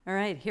All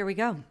right, here we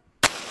go.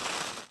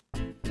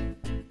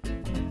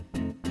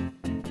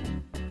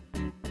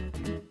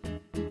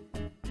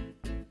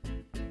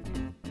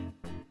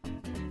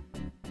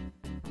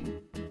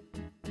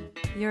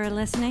 You're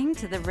listening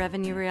to the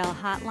Revenue Reel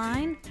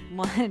Hotline,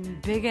 one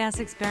big-ass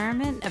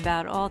experiment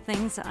about all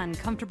things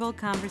uncomfortable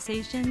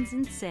conversations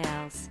in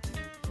sales.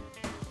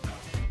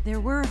 There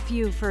were a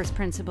few first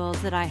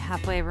principles that I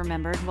halfway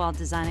remembered while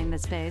designing the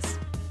space,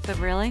 but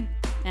really,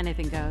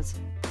 anything goes.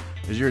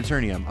 As your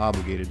attorney, I'm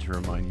obligated to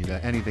remind you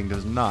that anything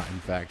does not, in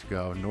fact,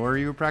 go, nor are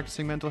you a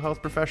practicing mental health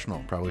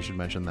professional. Probably should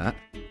mention that.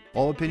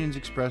 All opinions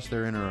expressed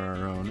therein are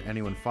our own.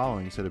 Anyone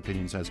following said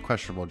opinions has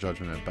questionable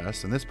judgment at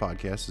best, and this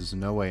podcast is in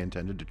no way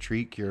intended to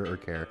treat, cure, or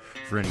care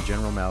for any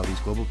general maladies,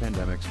 global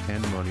pandemics,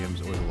 pandemoniums,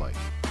 or the like.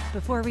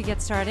 Before we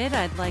get started,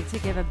 I'd like to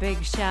give a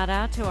big shout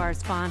out to our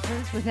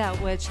sponsors, without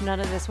which none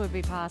of this would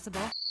be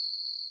possible.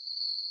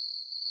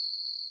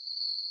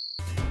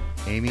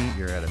 Amy,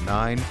 you're at a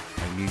 9.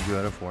 I need you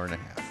at a 4.5.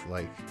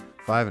 Like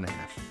 5.5.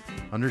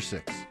 Under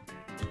 6.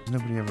 Does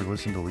nobody ever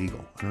listen to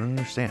legal? I don't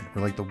understand.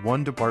 We're like the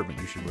one department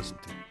you should listen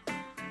to.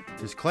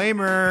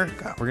 Disclaimer.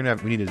 God,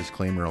 we need a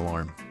disclaimer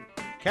alarm.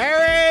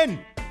 Karen!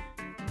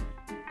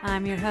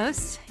 I'm your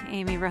host,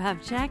 Amy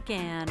Rahovchek,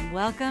 and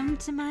welcome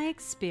to my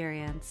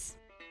experience.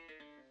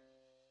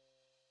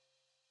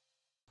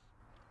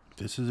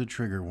 This is a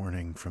trigger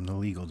warning from the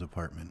legal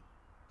department.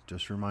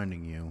 Just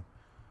reminding you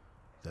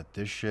that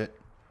this shit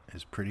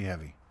is pretty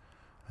heavy.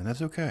 And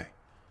that's okay.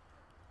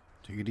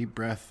 Take a deep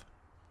breath.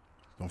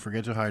 Don't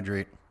forget to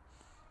hydrate.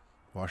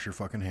 Wash your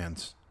fucking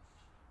hands.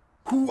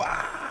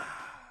 Hoo-ah!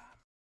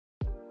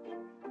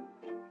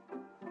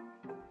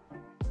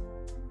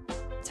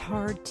 It's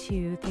hard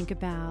to think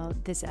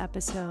about this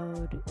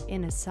episode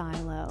in a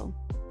silo,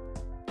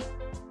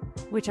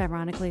 which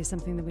ironically is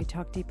something that we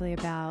talk deeply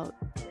about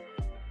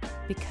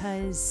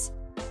because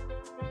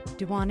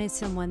Dewan is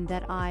someone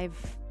that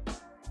I've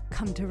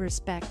come to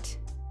respect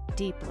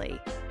deeply.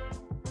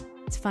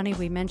 It's funny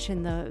we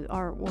mentioned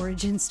our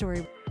origin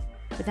story,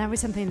 but that was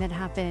something that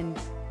happened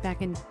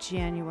back in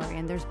January,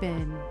 and there's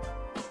been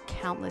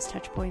countless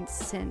touch points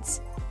since,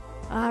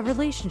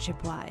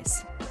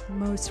 relationship-wise.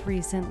 Most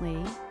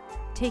recently,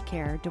 Take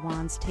Care,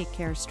 Dewan's Take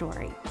Care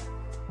story.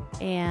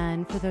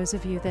 And for those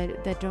of you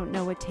that don't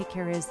know what Take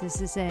Care is,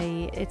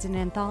 it's an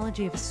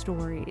anthology of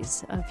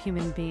stories of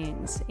human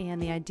beings,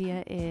 and the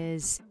idea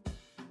is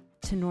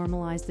to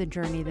normalize the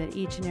journey that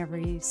each and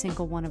every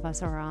single one of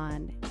us are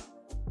on.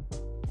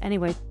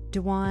 Anyway,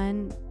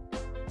 Dewan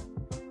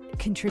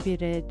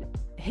contributed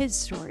his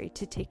story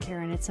to Take Care,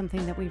 and it's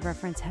something that we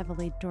reference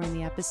heavily during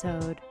the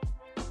episode.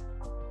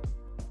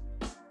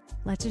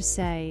 Let's just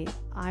say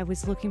I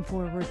was looking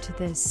forward to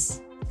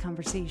this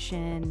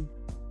conversation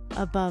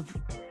above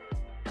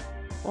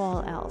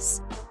all else,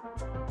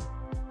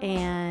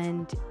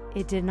 and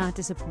it did not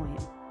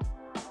disappoint.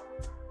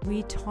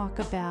 We talk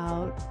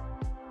about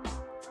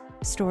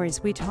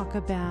stories. We talk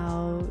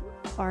about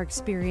our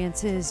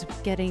experiences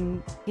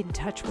getting in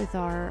touch with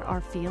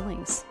our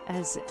feelings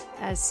as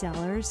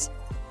sellers.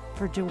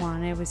 For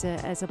Dewan, it was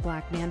as a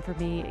black man. For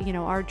me,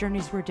 our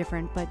journeys were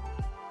different, but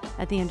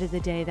at the end of the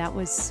day, that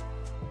was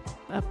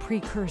a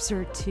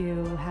precursor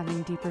to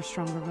having deeper,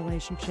 stronger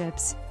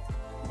relationships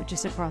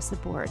just across the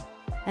board.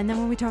 And then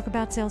when we talk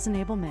about sales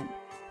enablement,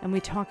 and we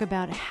talk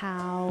about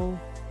how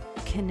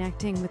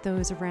connecting with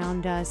those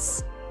around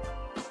us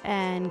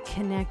and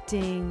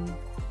connecting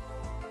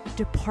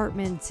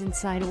departments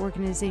inside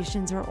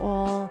organizations are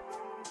all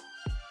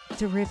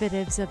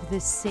derivatives of the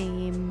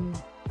same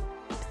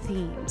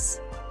themes.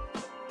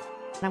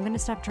 I'm going to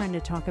stop trying to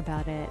talk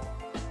about it.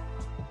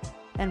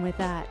 And with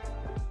that,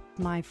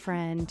 my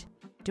friend,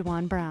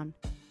 Dewan Brown.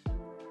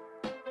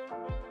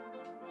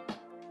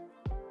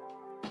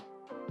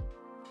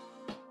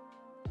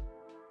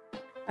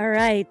 All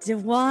right,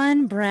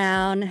 Dewan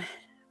Brown,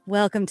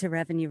 welcome to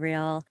Revenue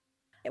Reel.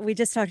 We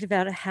just talked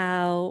about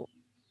how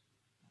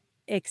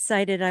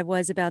excited I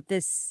was about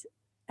this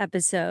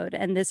episode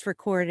and this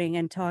recording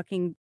and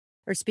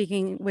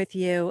speaking with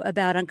you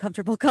about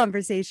uncomfortable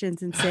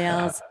conversations in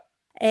sales.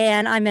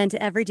 And I meant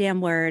every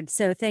damn word.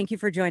 So thank you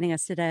for joining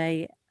us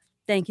today.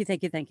 Thank you.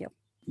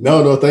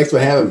 No, thanks for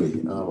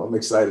having me. I'm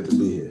excited to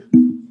be here.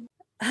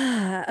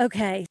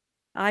 Okay.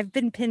 I've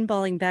been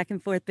pinballing back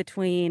and forth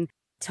between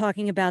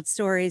talking about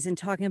stories and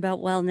talking about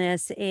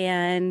wellness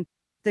and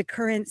the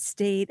current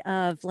state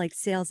of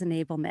sales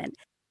enablement.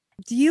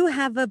 Do you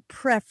have a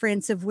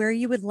preference of where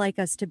you would like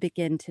us to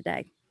begin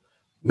today?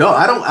 No,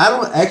 I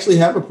don't actually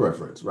have a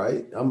preference,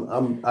 right?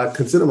 I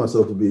consider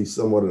myself to be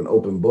somewhat an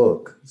open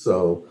book.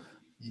 So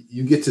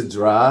you get to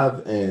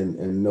drive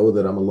and know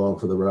that I'm along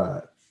for the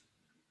ride.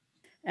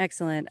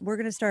 Excellent. We're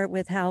going to start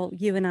with how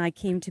you and I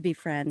came to be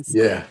friends.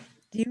 Yeah.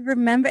 Do you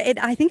remember it?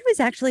 I think it was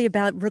actually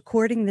about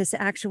recording this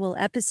actual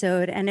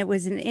episode, and it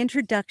was an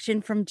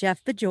introduction from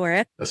Jeff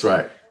Bajorek. That's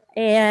right.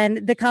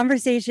 And the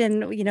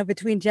conversation,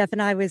 between Jeff and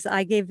I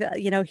gave,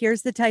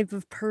 here's the type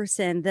of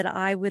person that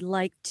I would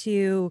like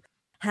to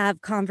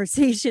have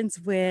conversations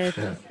with,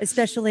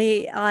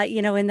 especially,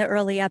 in the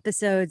early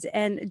episodes.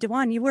 And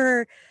Dewan, you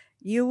were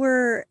You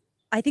were,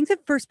 I think, the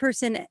first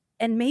person,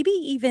 and maybe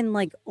even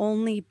like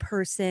only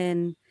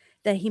person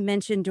that he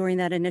mentioned during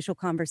that initial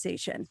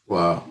conversation.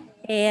 Wow.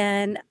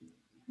 And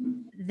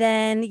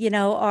then,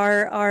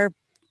 our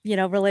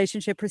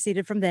relationship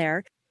proceeded from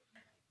there.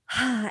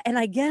 And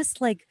I guess,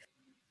 like,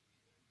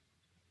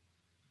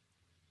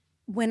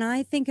 when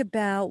I think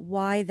about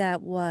why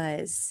that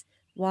was,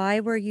 why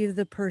were you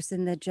the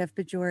person that Jeff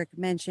Bajorek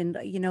mentioned?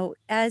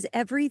 As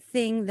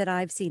everything that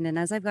I've seen and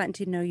as I've gotten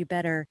to know you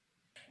better,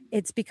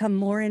 it's become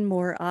more and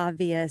more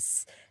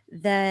obvious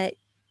that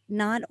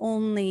not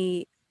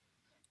only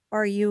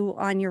are you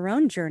on your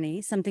own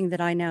journey, something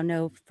that I now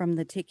know from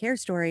the Take Care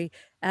story,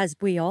 as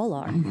we all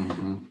are,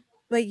 Mhm.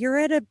 but you're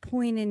at a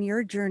point in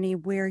your journey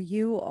where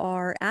you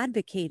are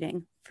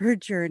advocating for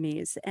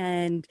journeys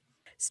and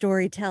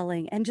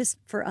storytelling and just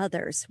for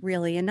others,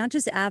 really, and not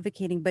just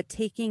advocating, but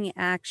taking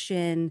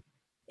action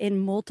in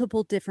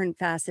multiple different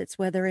facets,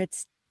 whether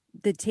it's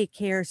the Take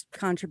Care's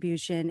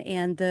contribution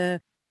and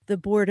the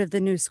board of the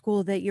new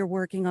school that you're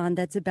working on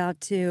that's about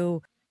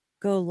to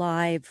go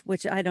live,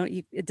 which I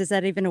don't, does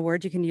that even a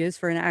word you can use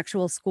for an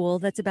actual school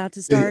that's about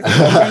to start?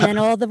 And then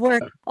all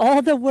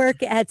the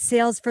work at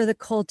Sales for the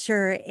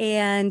Culture,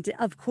 and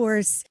of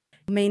course,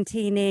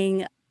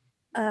 maintaining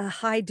a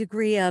high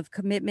degree of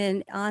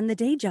commitment on the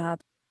day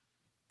job.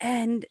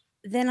 And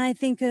then I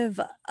think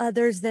of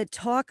others that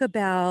talk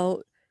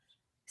about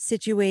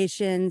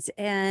situations,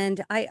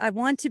 and I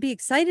want to be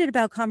excited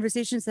about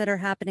conversations that are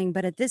happening.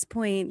 But at this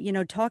point,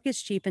 talk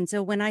is cheap. And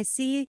so when I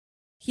see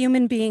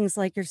human beings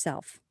like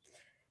yourself,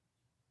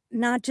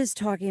 not just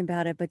talking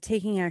about it, but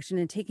taking action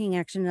and taking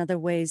action in other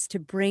ways to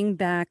bring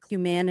back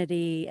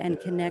humanity and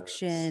Yes.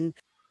 connection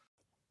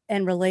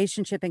and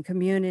relationship and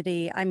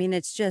community. I mean,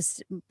 it's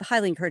just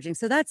highly encouraging.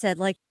 So that said,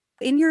 like,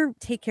 in your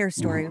Take Care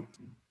story, Mhm.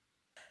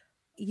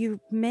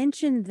 you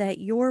mentioned that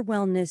your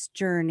wellness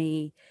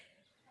journey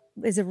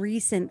is a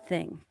recent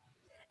thing.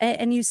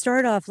 And you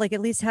start off, like,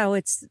 at least how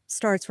it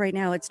starts right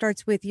now, it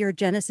starts with your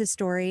Genesis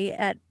story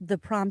at the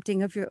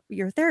prompting of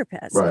your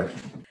therapist. Right.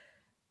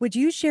 Would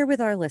you share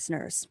with our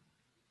listeners,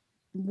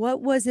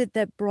 what was it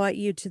that brought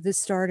you to the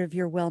start of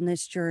your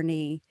wellness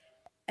journey?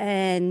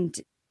 And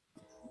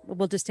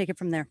we'll just take it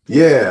from there.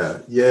 Yeah,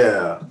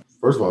 yeah.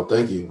 First of all,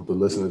 thank you for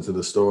listening to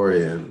the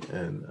story, and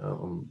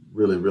I'm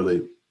really,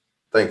 really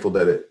thankful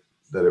that it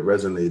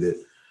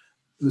resonated.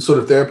 The sort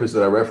of therapist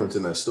that I referenced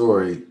in that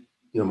story,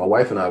 my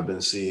wife and I have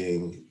been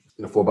seeing,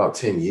 for about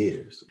 10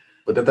 years.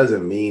 But that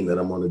doesn't mean that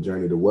I'm on a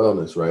journey to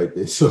wellness, right?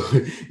 And so,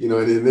 in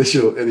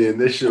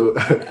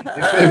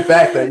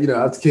fact, that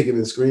I was kicking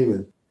and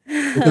screaming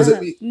because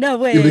No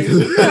way.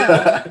 because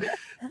No.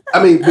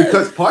 I mean,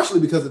 because partially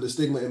because of the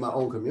stigma in my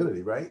own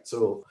community, right?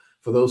 So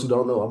for those who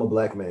don't know, I'm a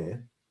Black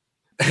man.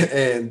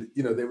 And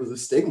there was a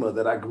stigma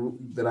that I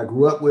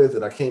grew up with,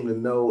 that I came to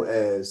know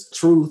as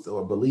truth,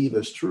 or believe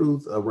as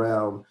truth,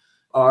 around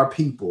our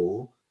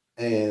people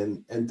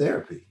and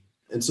therapy.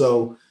 And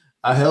so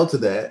I held to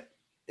that,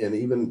 and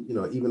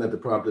even at the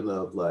prompting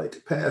of,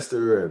 like,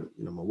 pastor and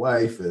my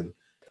wife, and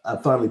I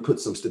finally put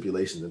some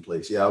stipulations in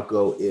place. Yeah, I'll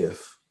go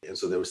if. And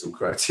so there was some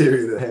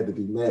criteria that had to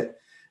be met.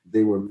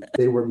 They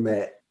were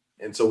met.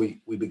 And so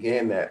we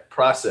began that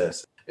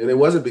process. And it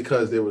wasn't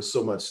because there was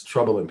so much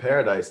trouble in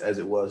paradise, as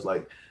it was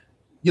like,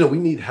 we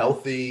need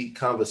healthy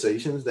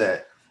conversations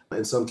that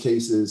in some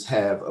cases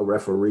have a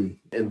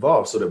referee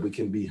involved, so that we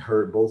can be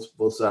heard,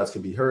 both sides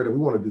can be heard. And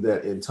we want to do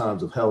that in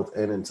times of health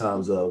and in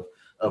times of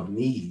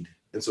need.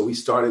 And so we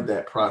started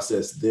that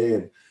process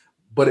then,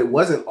 but it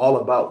wasn't all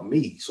about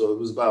me. So it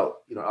was about,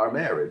 our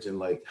marriage, and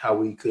like how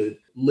we could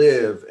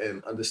live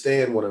and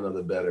understand one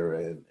another better,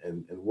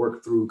 and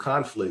work through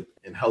conflict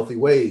in healthy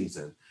ways,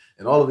 and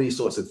all of these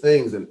sorts of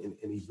things. And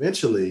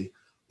eventually,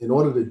 in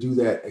order to do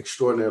that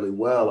extraordinarily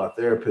well, our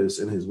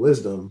therapist, in his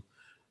wisdom,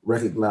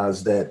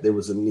 recognized that there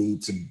was a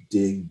need to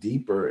dig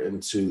deeper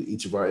into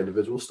each of our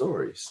individual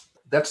stories.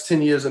 That's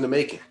 10 years in the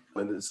making.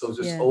 And so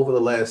just Yeah. over the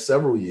last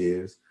several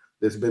years,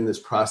 there's been this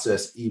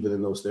process, even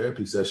in those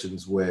therapy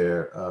sessions,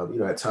 where,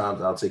 at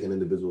times I'll take an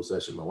individual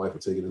session, my wife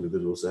will take an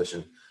individual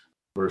session,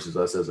 versus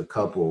us as a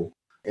couple.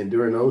 And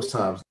during those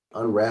times,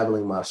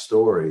 unraveling my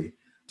story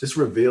just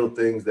revealed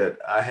things that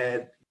I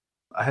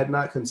had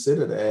not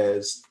considered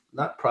as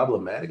not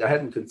problematic. I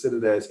hadn't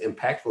considered as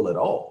impactful at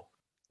all.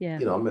 Yeah.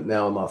 I'm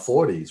now in my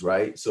 40s,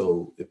 right?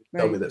 So if you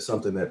tell me Right. that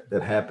something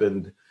that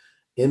happened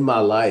in my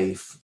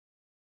life,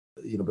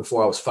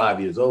 before I was 5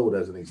 years old,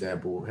 as an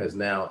example,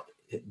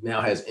 it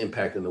now has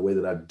impact in the way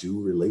that I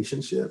do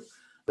relationship.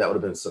 That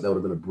would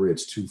have been a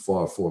bridge too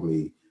far for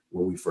me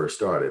when we first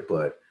started.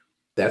 But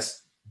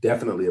that's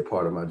definitely a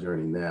part of my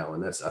journey now.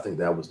 And I think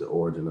that was the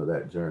origin of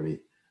that journey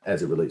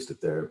as it relates to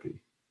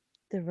therapy.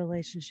 The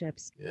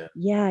relationships. Yeah.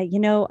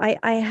 Yeah.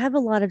 I have a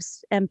lot of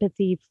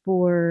empathy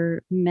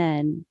for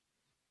men.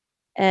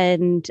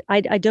 And I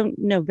don't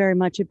know very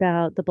much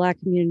about the Black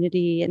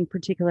community in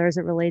particular as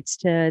it relates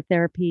to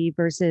therapy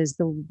versus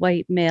the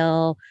white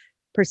male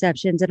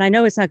perceptions. And I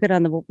know it's not good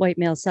on the white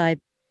male side,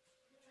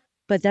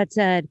 but that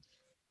said,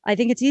 I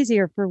think it's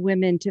easier for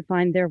women to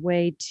find their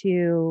way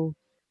to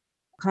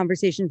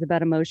conversations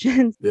about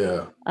emotions.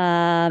 Yeah.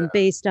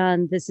 Based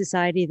on the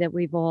society that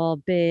we've all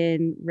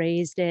been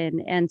raised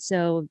in. And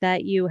so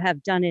that you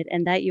have done it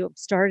and that you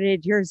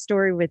started your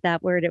story with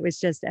that word, it was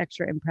just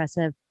extra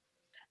impressive.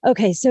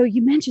 Okay, so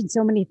you mentioned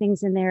so many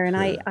things in there, and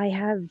I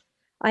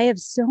have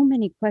so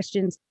many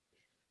questions,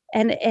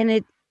 and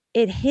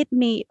it hit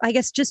me. I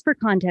guess just for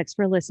context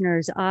for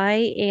listeners,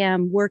 I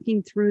am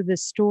working through the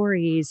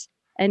stories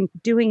and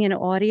doing an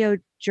audio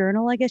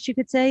journal, I guess you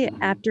could say,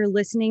 after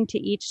listening to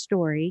each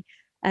story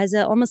as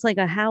almost like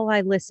a how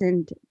I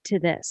listened to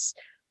this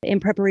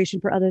in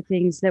preparation for other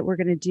things that we're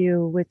going to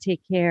do with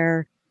Take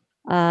Care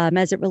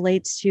as it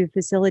relates to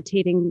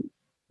facilitating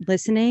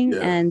listening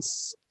and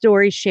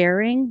story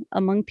sharing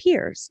among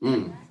peers.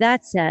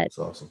 That said, that's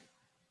awesome.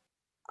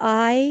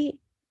 I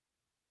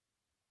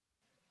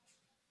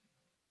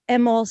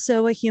am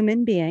also a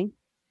human being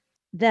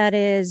that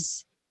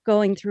is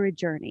going through a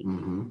journey.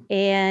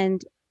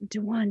 And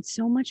Dewan,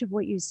 so much of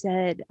what you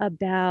said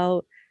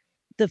about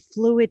the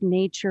fluid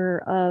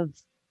nature of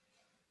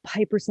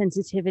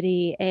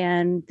hypersensitivity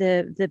and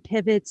the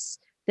pivots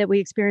that we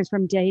experience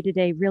from day to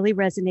day really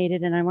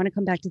resonated. And I want to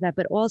come back to that.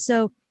 But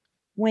also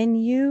when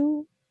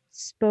you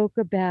spoke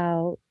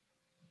about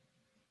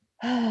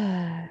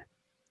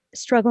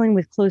struggling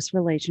with close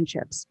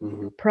relationships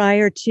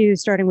prior to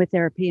starting with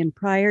therapy and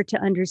prior to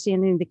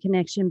understanding the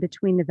connection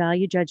between the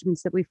value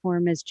judgments that we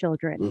form as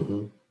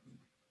children.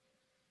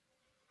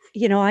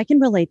 You know, I can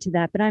relate to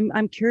that, but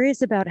I'm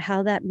curious about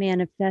how that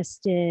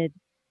manifested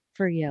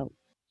for you.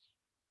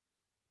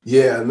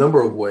 Yeah, a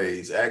number of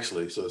ways,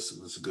 actually. So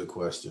it's a good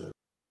question.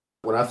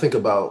 When I think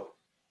about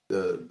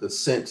the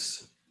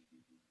sense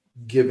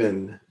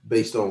given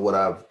based on what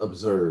I've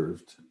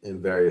observed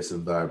in various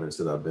environments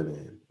that I've been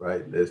in,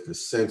 right? There's the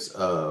sense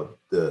of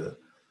the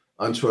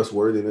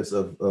untrustworthiness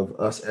of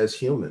us as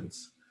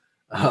humans.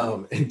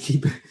 And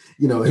keep,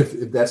 you know,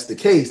 if that's the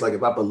case, like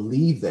if I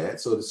believe that,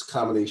 so this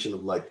combination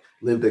of like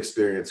lived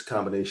experience,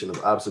 combination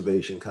of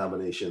observation,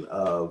 combination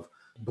of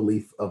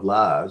belief of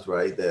lies,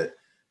 right? That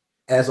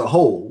as a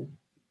whole,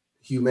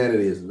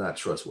 humanity is not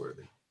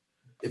trustworthy.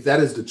 If that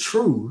is the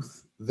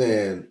truth,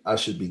 then I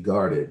should be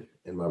guarded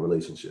in my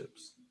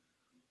relationships.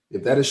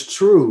 If that is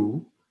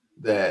true,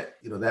 that,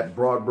 you know, that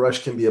broad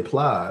brush can be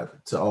applied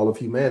to all of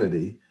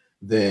humanity,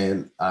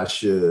 then I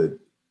should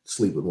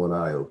sleep with one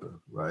eye open,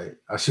 right?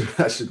 I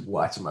should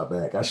watch my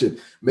back. I should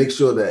make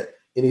sure that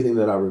anything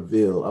that I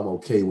reveal, I'm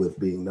okay with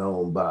being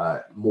known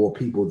by more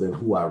people than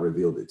who I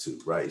revealed it to,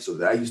 right?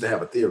 So I used to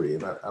have a theory,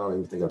 and I don't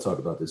even think I talked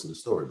about this in the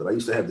story, but I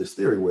used to have this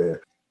theory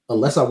where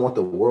unless I want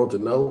the world to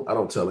know, I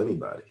don't tell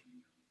anybody.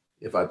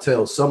 If I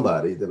tell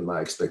somebody, then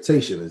my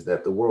expectation is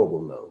that the world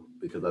will know,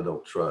 because I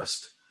don't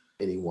trust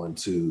anyone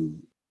to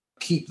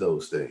keep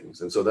those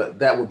things. And so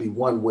that would be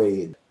one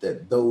way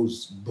that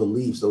those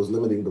beliefs, those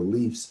limiting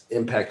beliefs,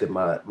 impacted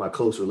my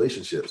close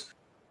relationships.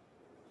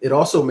 It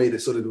also made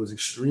it so that it was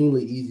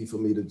extremely easy for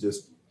me to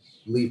just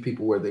leave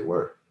people where they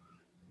were,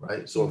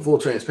 right? So in full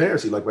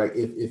transparency, like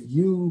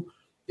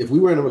if we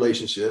were in a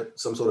relationship,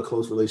 some sort of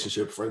close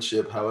relationship,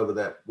 friendship, however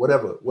that,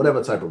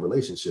 whatever type of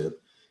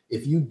relationship,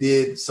 if you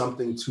did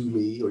something to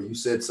me, or you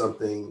said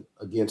something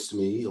against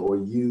me, or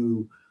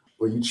you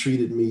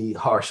treated me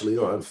harshly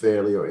or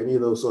unfairly, or any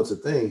of those sorts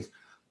of things,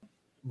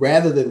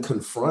 rather than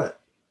confront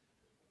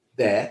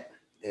that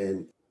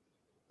and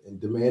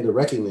demand a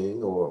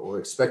reckoning or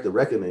expect a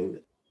reckoning,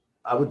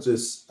 I would,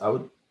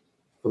 for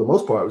the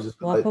most part, I was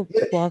just walk away.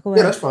 Yeah,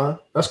 that's fine.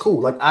 That's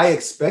cool. Like, I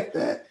expect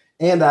that,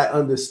 and I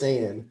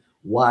understand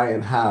why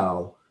and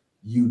how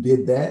you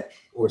did that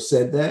or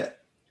said that.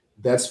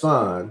 That's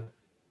fine.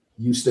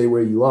 You stay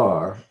where you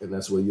are, and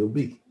that's where you'll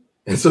be.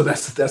 And so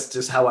that's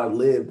just how I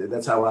lived, and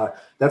that's how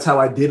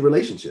I did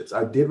relationships.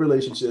 I did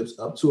relationships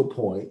up to a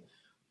point.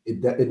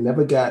 It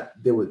never got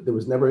there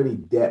was never any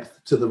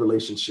depth to the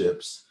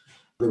relationships.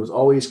 It was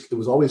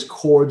always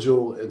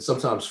cordial, and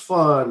sometimes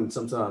fun, and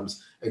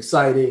sometimes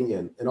exciting,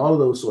 and all of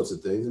those sorts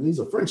of things. And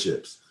these are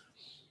friendships.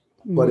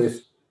 But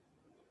if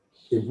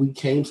we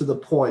came to the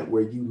point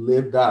where you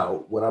lived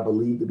out what I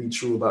believe to be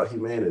true about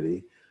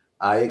humanity,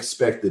 I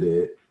expected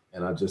it,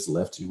 and I just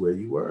left you where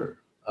you were.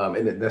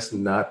 And that's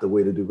not the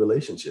way to do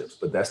relationships,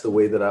 but that's the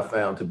way that I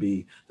found to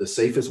be the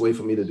safest way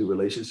for me to do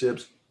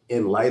relationships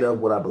in light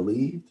of what I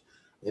believed.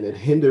 And it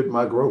hindered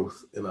my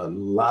growth in a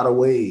lot of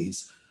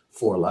ways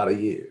for a lot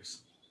of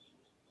years.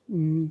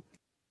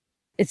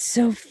 It's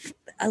so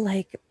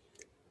like,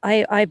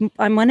 I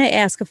want to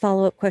ask a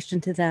follow-up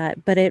question to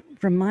that, but it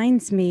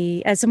reminds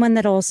me, as someone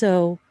that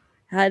also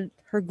had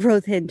her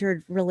growth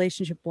hindered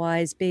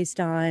relationship-wise based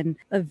on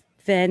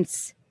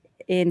events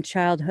in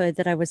childhood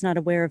that I was not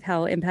aware of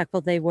how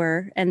impactful they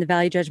were, and the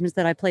value judgments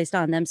that I placed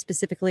on them,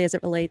 specifically as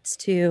it relates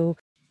to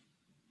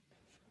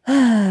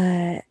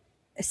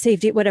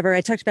safety, whatever.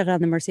 I talked about it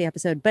on the Mercy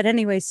episode. But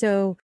anyway,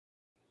 so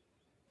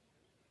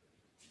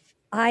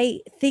I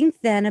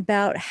think then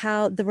about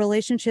how the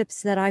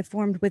relationships that I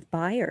formed with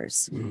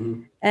buyers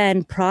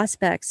and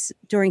prospects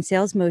during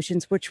sales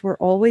motions, which were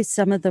always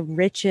some of the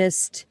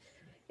richest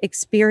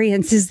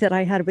experiences that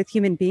I had with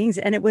human beings.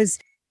 And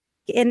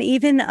and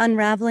even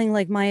unraveling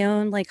like my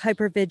own like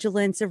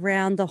hypervigilance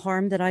around the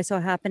harm that I saw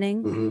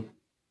happening. Mm-hmm.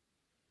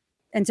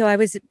 And so I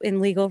was in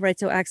legal, right?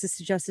 So access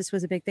to justice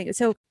was a big thing.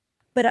 So,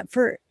 but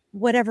for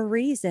whatever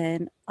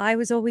reason, I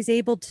was always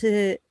able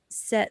to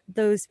set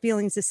those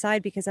feelings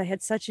aside because I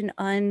had such an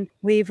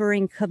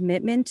unwavering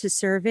commitment to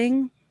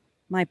serving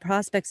my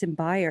prospects and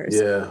buyers.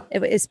 Yeah.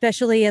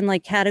 Especially in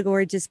like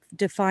category just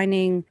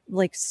defining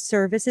like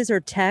services or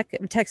tech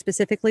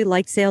specifically,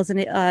 like sales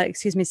and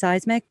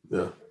seismic.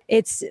 Yeah.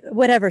 It's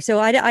whatever. So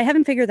I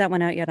haven't figured that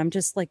one out yet. I'm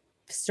just like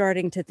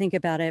starting to think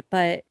about it.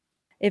 But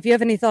if you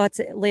have any thoughts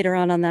later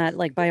on that,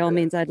 like by all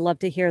means, I'd love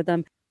to hear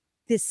them.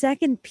 The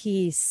second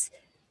piece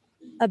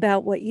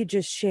about what you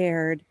just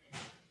shared,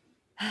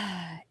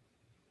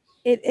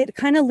 it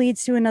kind of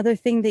leads to another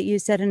thing that you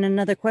said in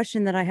another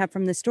question that I have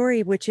from the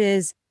story, which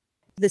is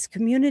this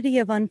community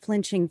of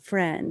unflinching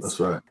friends. That's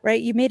right.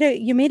 Right. You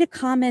made a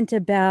comment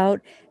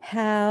about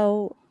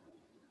how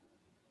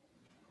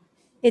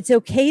it's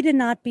okay to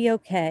not be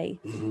okay.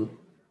 Mm-hmm.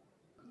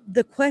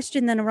 The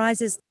question then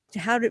arises to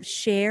how to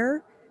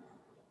share,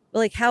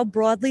 like how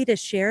broadly to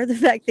share the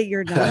fact that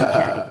you're not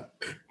okay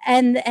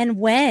and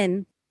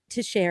when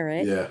to share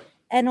it. Yeah.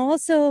 And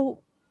also,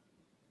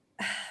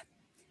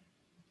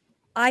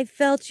 I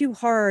felt you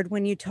hard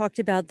when you talked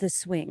about the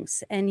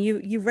swings, and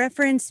you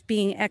referenced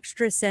being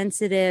extra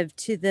sensitive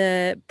to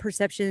the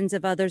perceptions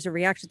of others or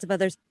reactions of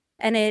others.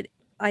 And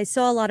I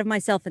saw a lot of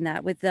myself in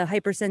that with the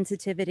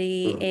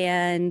hypersensitivity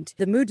and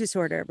the mood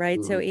disorder,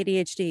 right? So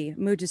ADHD,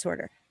 mood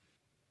disorder.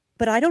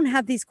 But I don't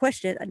have these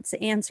questions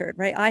answered,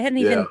 right? I hadn't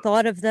even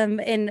thought of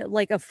them in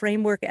like a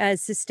framework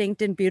as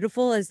distinct and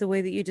beautiful as the way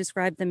that you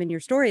described them in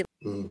your story.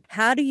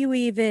 How do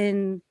you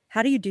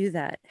do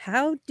that?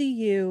 How do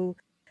you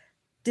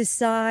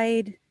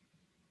decide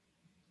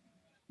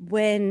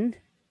when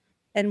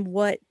and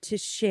what to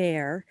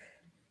share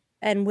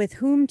and with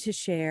whom to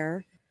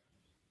share?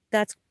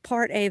 That's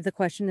part A of the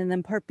question. And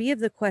then part B of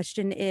the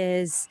question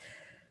is,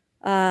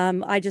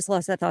 I just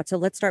lost that thought. So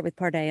let's start with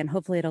part A and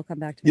hopefully it'll come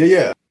back to me.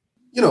 Yeah.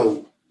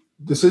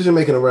 Decision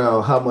making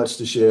around how much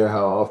to share,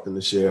 how often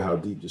to share, how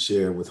deep to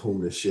share, with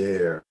whom to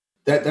share.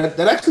 That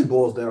actually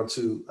boils down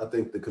to, I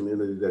think, the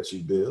community that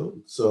you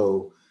build.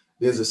 So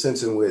there's a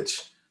sense in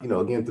which,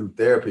 again, through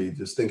therapy,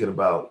 just thinking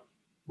about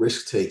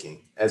risk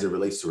taking as it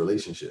relates to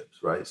relationships,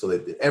 right? So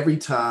that every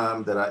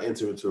time that I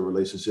enter into a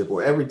relationship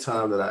or every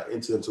time that I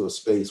enter into a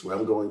space where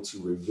I'm going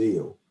to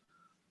reveal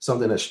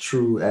something that's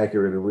true,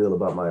 accurate, and real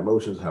about my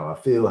emotions, how I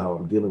feel, how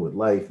I'm dealing with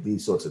life,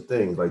 these sorts of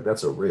things, like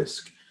that's a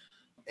risk.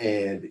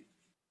 And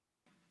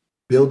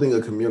building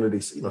a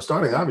community,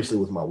 starting obviously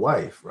with my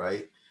wife,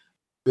 right?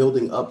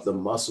 Building up the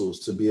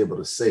muscles to be able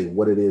to say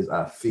what it is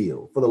I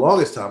feel. For the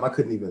longest time, I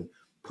couldn't even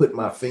put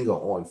my finger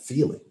on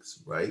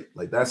feelings, right?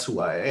 Like that's who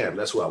I am.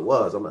 That's who I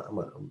was. I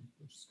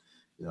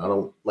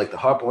don't like to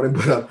harp on it,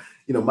 but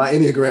my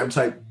Enneagram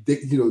type,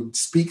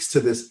 speaks to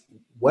this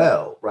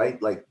well,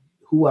 right? Like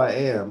who I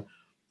am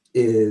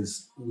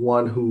is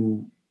one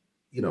who,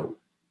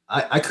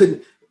 I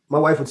couldn't. My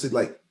wife would say,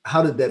 like,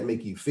 "How did that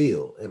make you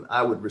feel?" And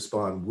I would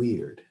respond,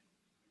 "Weird."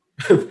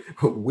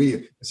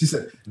 Weird. She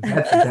said,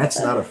 "That's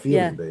not a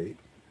feeling, babe."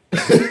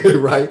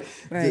 Right?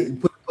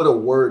 Put a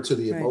word to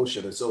the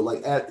emotion. And so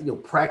like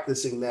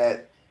practicing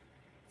that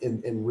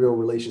in real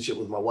relationship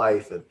with my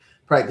wife and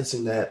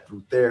practicing that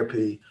through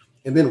therapy,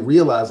 and then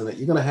realizing that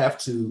you're going to have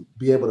to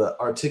be able to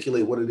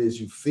articulate what it is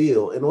you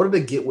feel in order to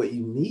get what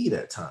you need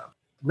at times.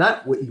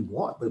 Not what you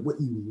want, but what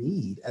you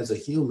need as a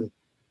human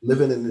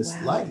living in this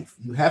life.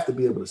 You have to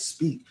be able to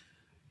speak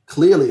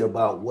clearly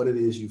about what it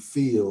is you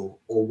feel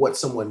or what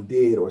someone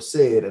did or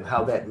said and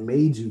how that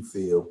made you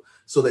feel,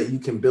 so that you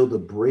can build a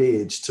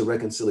bridge to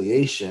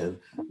reconciliation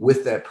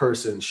with that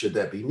person should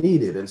that be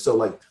needed. And so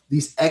like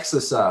these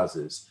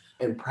exercises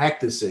and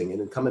practicing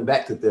and then coming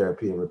back to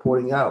therapy and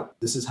reporting out,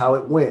 this is how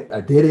it went.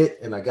 I did it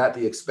and I got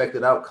the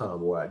expected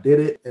outcome, or I did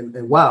it.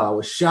 And wow, I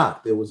was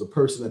shocked. There was a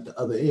person at the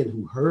other end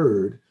who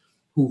heard,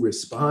 who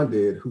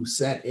responded, who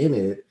sat in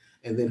it,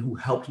 and then who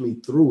helped me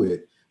through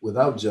it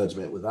without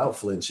judgment, without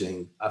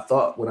flinching. I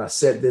thought when I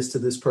said this to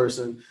this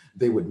person,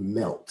 they would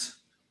melt.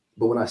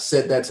 But when I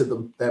said that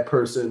to that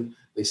person,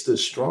 they stood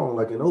strong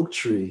like an oak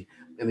tree,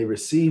 and they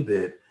received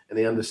it and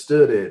they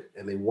understood it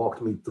and they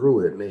walked me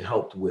through it and they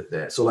helped with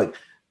that. So like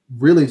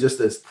really just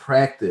this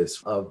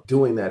practice of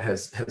doing that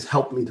has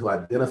helped me to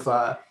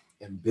identify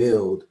and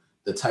build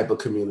the type of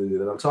community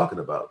that I'm talking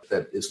about,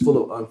 that is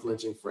full of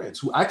unflinching friends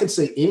who I can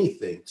say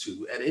anything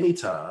to at any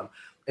time,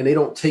 and they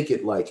don't take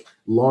it like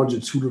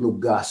longitudinal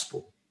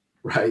gospel,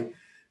 right?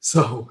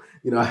 So,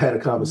 I had a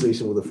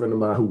conversation with a friend of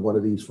mine who one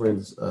of these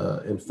friends,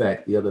 in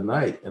fact, the other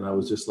night, and I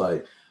was just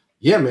like,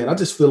 yeah, man, I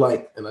just feel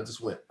like, and I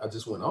just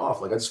went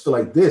off. Like, I just feel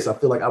like this. I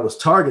feel like I was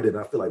targeted.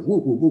 I feel like woo,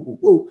 woo, woo, woo,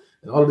 woo,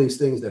 and all of these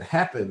things that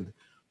happened.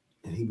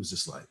 And he was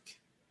just like,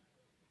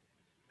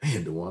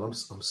 man, Dewan,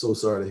 I'm so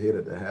sorry to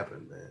hear that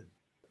happened, man.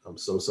 I'm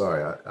so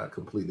sorry. I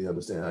completely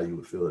understand how you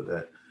would feel at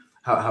that.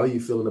 How are you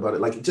feeling about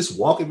it? Like just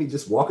walking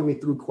me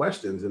through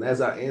questions. And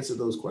as I answered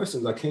those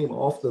questions, I came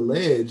off the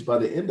ledge by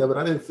the end of it.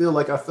 I didn't feel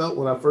like I felt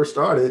when I first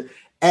started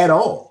at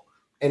all.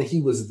 and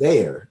he was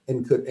there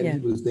and he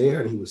was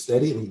there and he was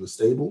steady and he was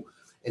stable.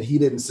 And he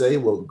didn't say,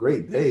 well,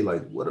 great day.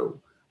 Like what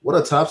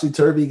a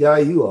topsy-turvy guy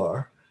you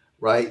are.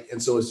 Right.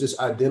 And so it's just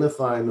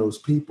identifying those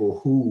people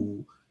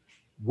who,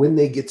 when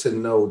they get to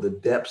know the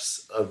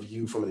depths of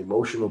you from an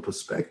emotional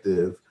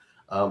perspective,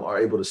 are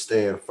able to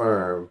stand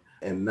firm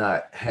and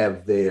not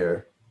have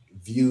their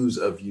views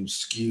of you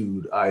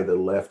skewed either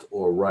left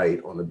or right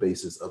on the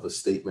basis of a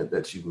statement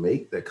that you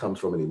make that comes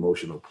from an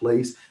emotional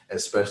place,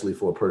 especially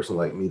for a person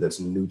like me that's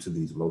new to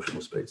these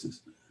emotional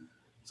spaces.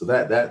 So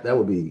that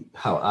would be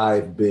how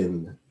I've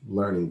been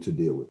learning to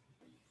deal with it.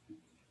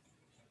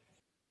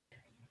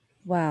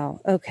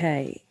 Wow.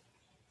 Okay.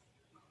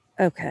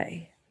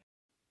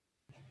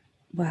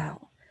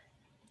 Wow.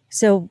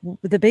 So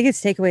the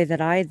biggest takeaway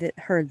that I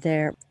heard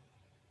there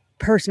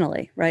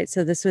personally, right?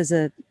 So this was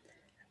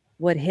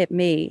what hit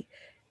me.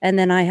 And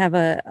then I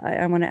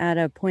want to add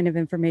a point of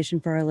information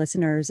for our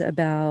listeners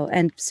about,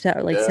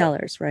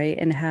 sellers, right?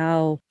 And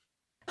how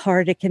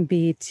hard it can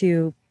be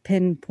to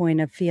pinpoint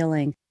a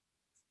feeling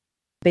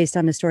based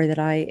on a story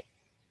that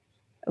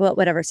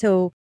whatever.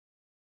 So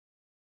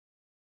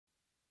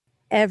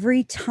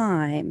every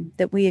time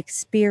that we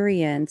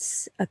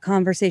experience a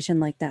conversation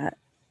like that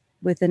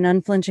with an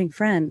unflinching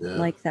friend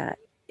like that,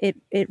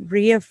 it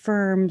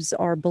reaffirms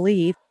our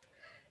belief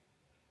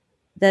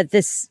that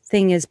this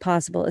thing is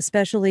possible,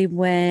 especially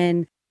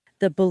when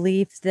the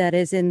belief that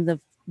is in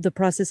the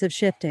process of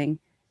shifting,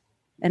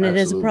 and it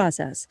is a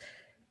process,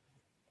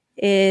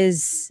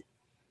 is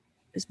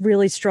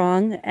really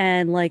strong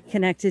and like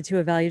connected to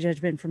a value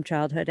judgment from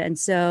childhood. And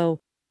so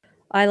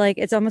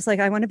it's almost like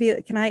I want to be,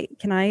 can I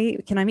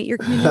meet your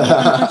community of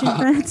unflinching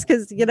friends?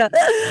 Because,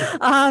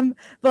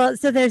 well,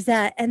 so there's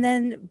that. And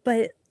then,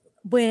 but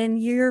when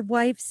your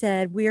wife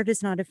said weird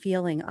is not a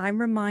feeling, I'm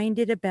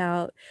reminded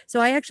about, so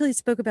I actually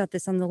spoke about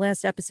this on the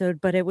last episode,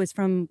 but it was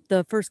from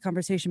the first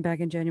conversation back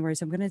in January.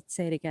 So I'm going to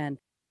say it again.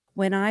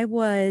 When I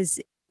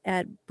was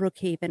at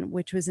Brookhaven,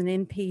 which was an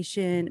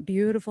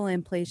beautiful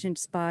inpatient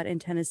spot in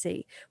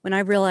Tennessee, when I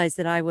realized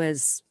that I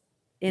was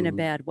in a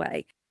bad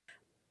way,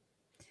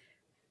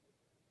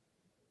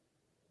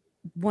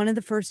 one of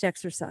the first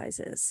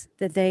exercises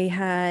that they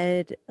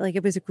had, like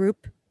it was a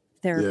group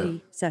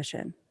therapy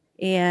session,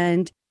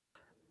 and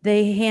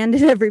they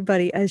handed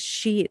everybody a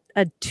sheet,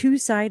 a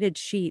 2-sided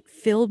sheet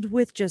filled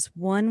with just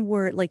one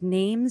word, like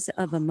names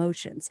of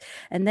emotions.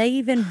 And they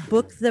even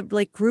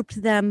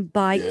grouped them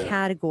by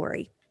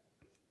category,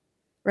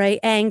 right?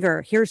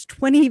 Anger. Here's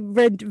 20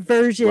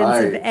 versions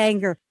of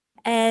anger.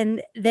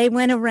 And they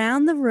went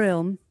around the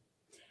room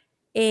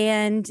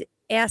and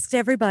asked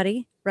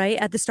everybody, right,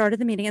 at the start of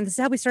the meeting, and this is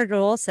how we started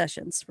all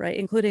sessions, right,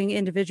 including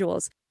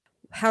individuals,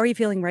 how are you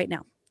feeling right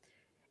now?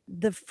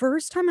 The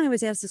first time I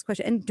was asked this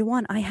question, and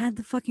Dewan, I had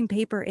the fucking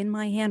paper in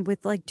my hand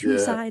with like 2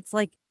 sides,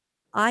 like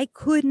I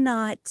could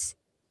not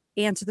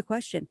answer the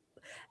question,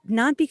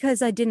 not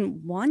because I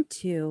didn't want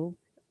to,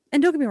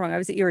 and don't get me wrong, I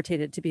was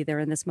irritated to be there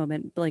in this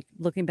moment, like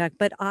looking back,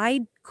 but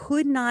I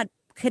could not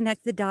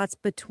connect the dots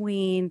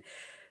between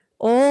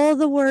all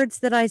the words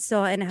that I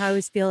saw and how I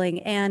was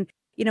feeling. And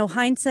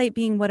hindsight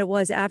being what it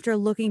was, after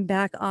looking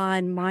back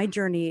on my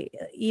journey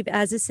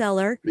as a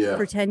seller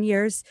for 10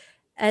 years,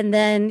 and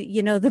then,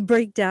 the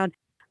breakdown,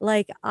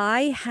 like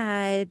I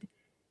had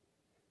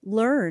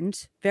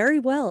learned very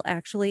well,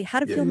 actually, how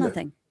to feel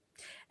nothing.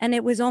 And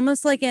it was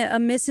almost like a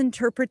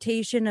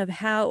misinterpretation of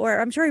or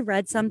I'm sure I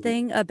read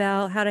something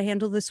about how to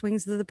handle the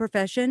swings of the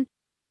profession.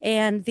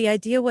 And the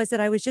idea was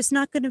that I was just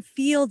not going to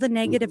feel the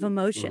negative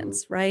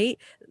emotions, right?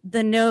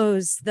 The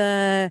no's,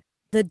 the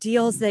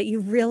deals that you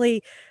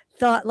really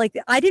thought, like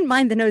I didn't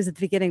mind the no's at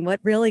the beginning. What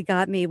really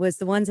got me was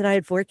the ones that I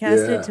had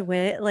forecasted to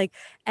win,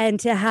 and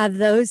to have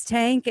those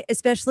tank,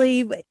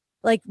 especially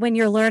like when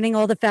you're learning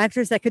all the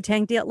factors that could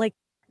tank deal, like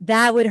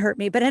that would hurt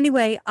me. But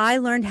anyway, I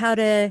learned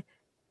I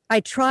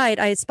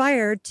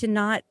aspired to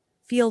not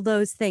feel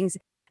those things.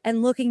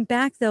 And looking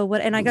back though,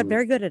 and I got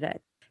very good at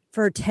it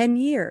for 10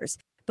 years.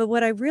 But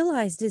what I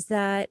realized is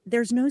that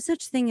there's no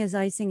such thing as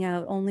icing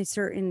out only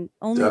the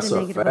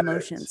negative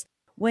emotions.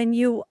 When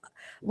you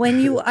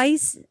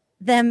ice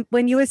them,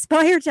 when you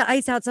aspire to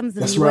ice out some of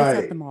them, you ice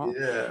out them all.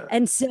 Yeah.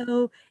 And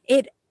so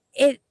it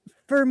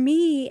for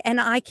me, and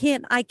I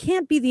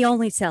can't be the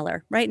only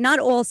seller, right? Not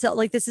all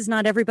like this is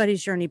not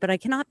everybody's journey, but I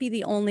cannot be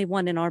the only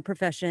one in our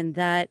profession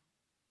that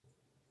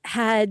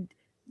had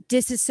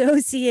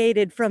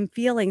disassociated from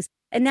feelings.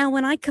 And now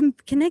when I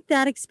connect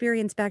that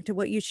experience back to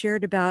what you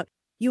shared about,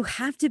 you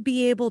have to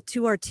be able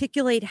to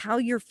articulate how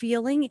you're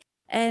feeling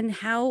and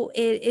how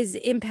it is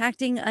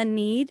impacting a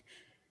need,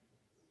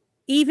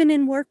 even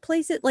in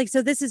workplaces. Like,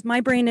 so my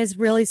brain is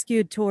really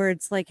skewed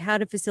towards like how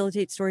to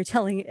facilitate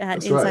storytelling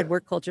inside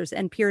work cultures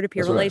and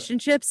peer-to-peer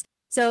relationships.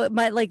 So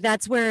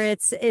that's where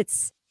it's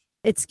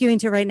skewing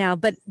to right now.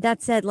 But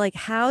that said, like,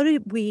 how do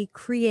we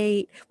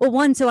create,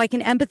 so I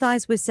can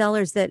empathize with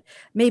sellers that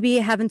maybe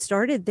haven't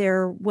started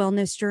their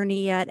wellness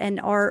journey yet and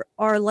are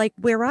like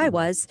where I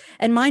was.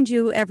 And mind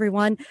you,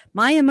 everyone,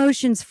 my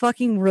emotions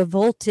fucking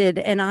revolted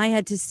and I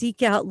had to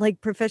seek out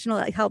like professional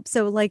help.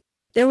 So like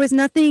there was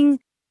nothing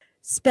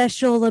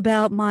special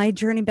about my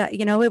journey back.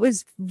 It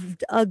was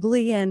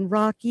ugly and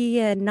rocky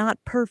and not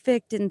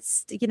perfect. And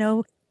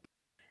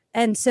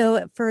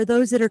so for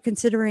those that are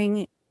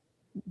considering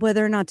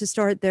whether or not to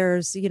start,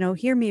 there's,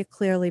 hear me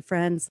clearly,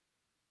 friends.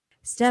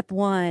 Step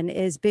one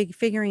is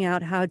figuring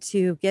out how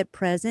to get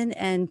present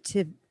and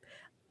to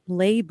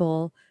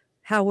label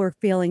how we're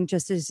feeling,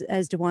 just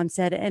as Dewan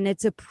said. And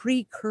it's a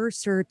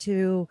precursor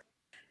to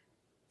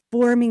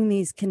forming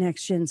these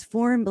connections,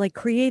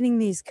 creating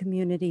these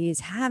communities,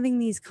 having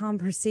these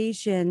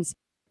conversations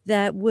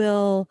that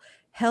will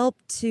help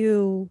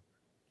to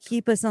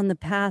keep us on the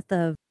path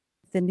of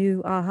the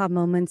new aha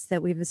moments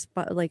that we've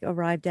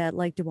arrived at,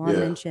 like Dewan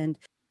mentioned.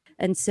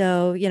 And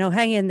so,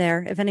 hang in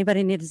there. If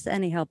anybody needs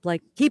any help,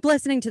 keep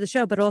listening to the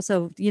show, but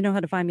also, how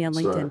to find me on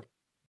LinkedIn. Right.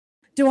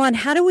 Dewan,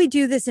 how do we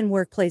do this in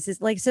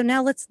workplaces? So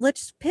now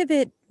let's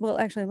pivot. Well,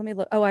 actually, let me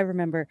look. Oh, I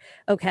remember.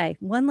 Okay.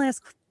 One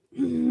last,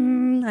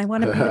 I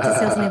want to pivot to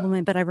sales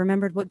enablement, but I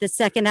remembered what the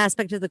second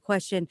aspect of the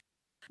question.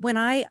 When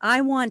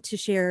I want to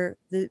share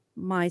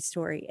my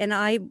story, and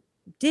I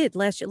did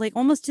last year,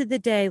 almost to the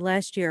day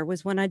last year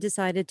was when I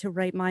decided to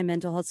write my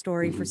mental health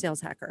story for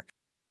Sales Hacker.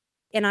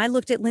 And I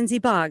looked at Lindsay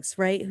Boggs,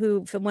 right,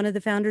 who one of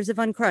the founders of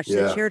Uncrushed,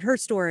 and shared her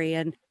story.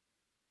 And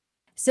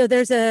so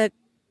there's a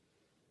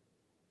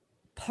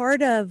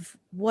part of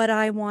what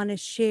I want to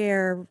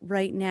share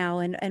right now,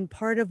 and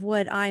part of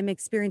what I'm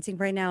experiencing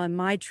right now and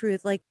my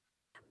truth,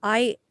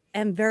 I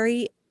am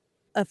very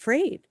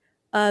afraid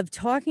of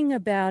talking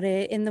about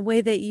it in the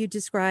way that you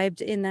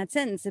described in that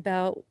sentence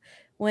about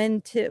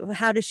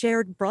how to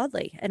share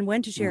broadly and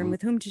when to share and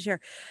with whom to share,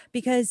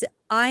 because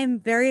I'm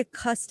very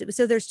accustomed.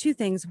 So there's two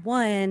things.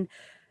 One,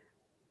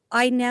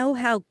 I know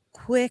how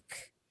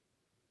quick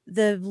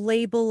the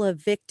label of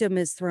victim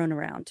is thrown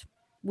around,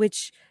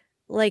 which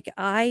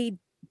I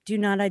do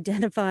not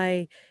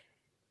identify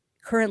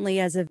currently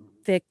as a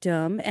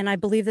victim. And I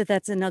believe that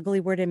that's an ugly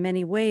word in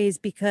many ways,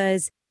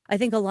 because I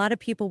think a lot of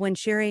people, when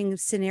sharing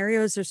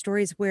scenarios or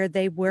stories where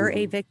they were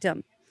a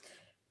victim,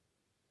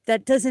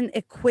 that doesn't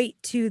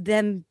equate to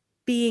them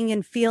being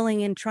and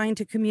feeling and trying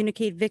to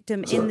communicate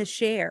victim in the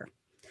share.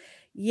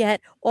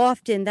 Yet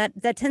often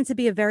that tends to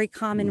be a very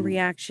common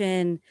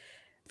reaction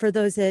for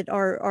those that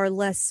are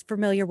less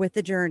familiar with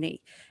the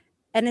journey.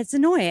 And it's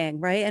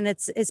annoying, right? And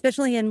it's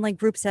especially in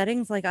group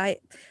settings. I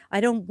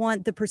don't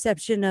want the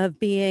perception of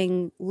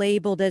being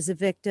labeled as a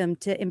victim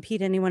to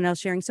impede anyone else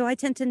sharing. So I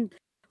tend to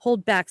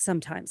hold back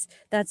sometimes.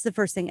 That's the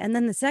first thing. And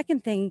then the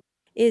second thing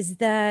is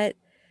that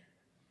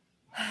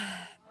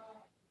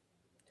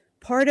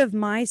part of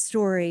my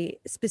story,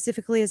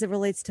 specifically as it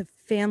relates to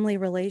family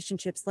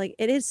relationships,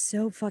 it is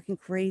so fucking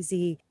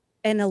crazy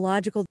and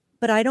illogical,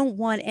 but I don't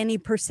want any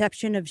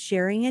perception of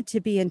sharing it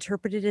to be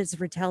interpreted as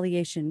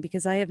retaliation,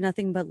 because I have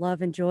nothing but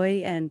love and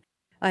joy, and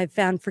I've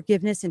found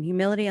forgiveness and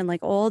humility and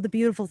all the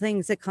beautiful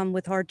things that come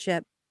with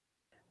hardship.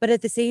 But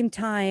at the same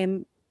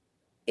time,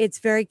 it's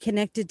very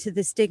connected to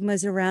the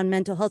stigmas around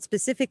mental health,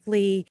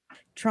 specifically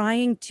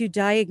trying to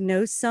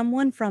diagnose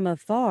someone from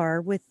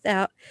afar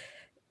without.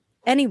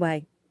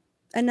 Anyway,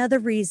 another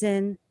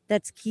reason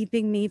that's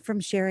keeping me from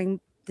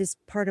sharing this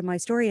part of my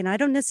story. And I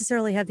don't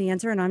necessarily have the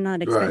answer, and I'm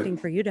not expecting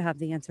for you to have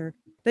the answer,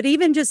 but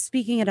even just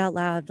speaking it out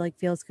loud,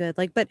 feels good.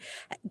 But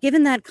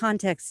given that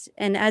context,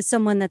 and as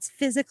someone that's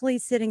physically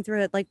sitting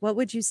through it, what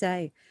would you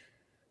say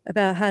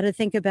about how to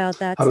think about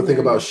that? How to think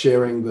about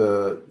sharing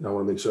I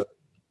want to make sure.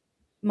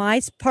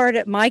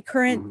 My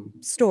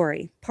current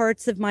story,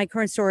 parts of my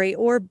current story,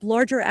 or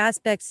larger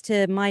aspects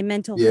to my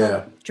mental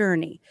health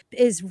journey,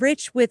 is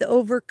rich with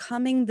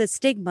overcoming the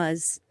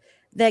stigmas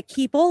that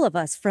keep all of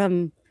us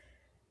from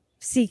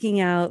seeking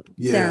out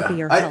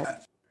therapy or help.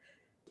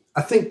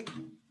 I think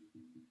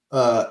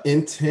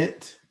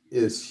intent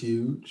is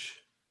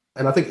huge.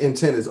 And I think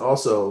intent is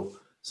also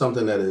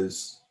something that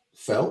is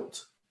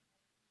felt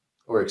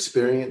or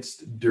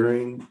experienced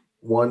during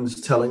one's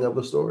telling of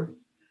a story.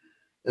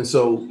 And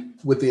so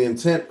with the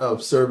intent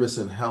of service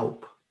and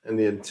help, and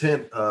the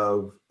intent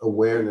of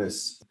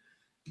awareness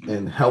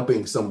and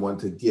helping someone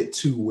to get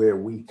to where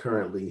we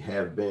currently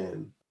have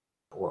been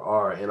or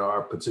are in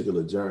our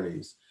particular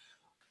journeys,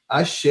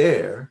 I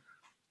share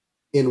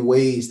in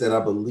ways that I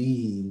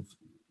believe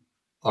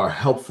are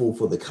helpful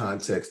for the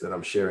context that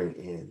I'm sharing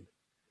in.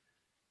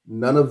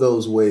 None of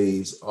those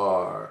ways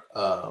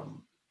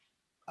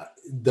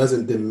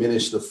doesn't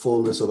diminish the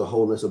fullness or the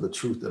wholeness of the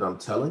truth that I'm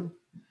telling,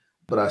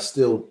 but I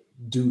still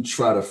do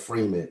try to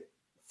frame it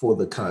for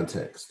the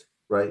context,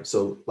 right?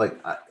 So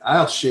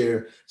I'll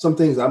share some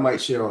things I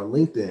might share on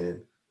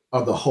LinkedIn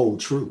are the whole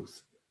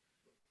truth,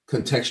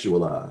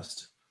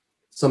 contextualized.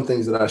 Some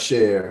things that I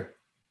share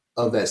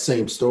of that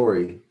same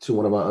story to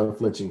one of my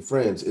unflinching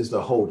friends is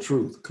the whole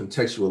truth,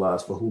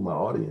 contextualized for who my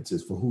audience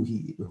is, for who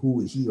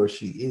he or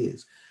she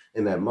is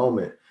in that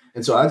moment.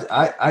 And so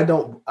I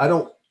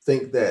don't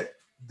think that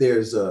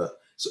there's so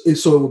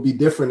it would be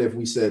different if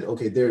we said,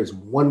 okay, there's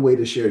one way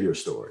to share your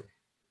story.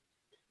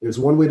 There's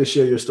one way to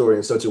share your story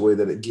in such a way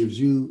that it gives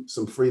you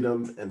some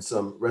freedom and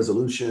some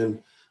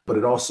resolution, but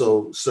it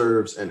also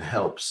serves and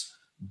helps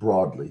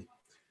broadly.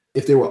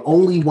 If there were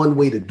only one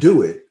way to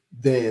do it,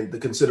 then the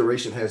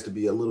consideration has to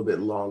be a little bit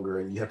longer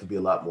and you have to be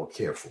a lot more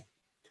careful.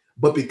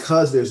 But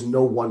because there's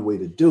no one way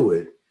to do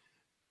it,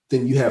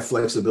 then you have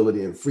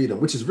flexibility and freedom,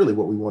 which is really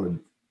what we want to,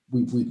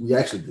 we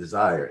actually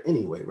desire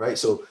anyway, right?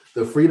 So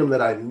the freedom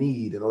that I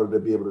need in order to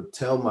be able to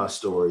tell my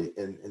story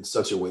in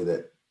such a way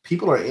that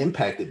people are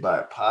impacted by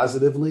it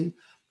positively,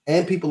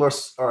 and people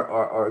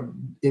are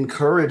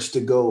encouraged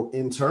to go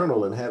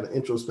internal and have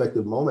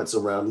introspective moments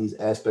around these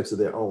aspects of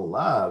their own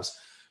lives,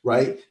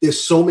 right? There's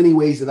so many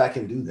ways that I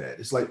can do that.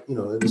 It's like, you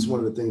know, it's one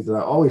of the things that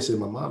I always say,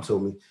 my mom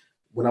told me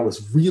when I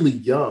was really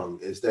young,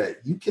 is that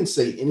you can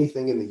say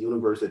anything in the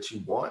universe that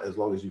you want as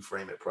long as you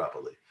frame it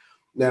properly.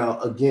 Now,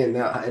 again,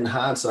 now in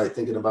hindsight,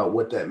 thinking about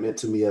what that meant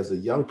to me as a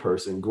young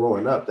person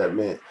growing up,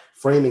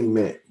 framing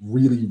meant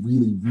really,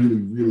 really, really,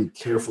 really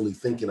carefully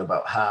thinking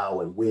about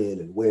how and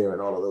when and where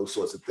and all of those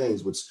sorts of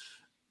things, which,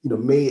 you know,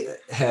 may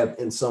have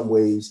in some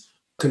ways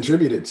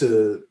contributed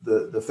to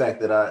the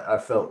fact that I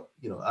felt,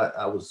 you know,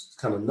 I was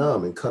kind of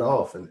numb and cut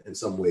off in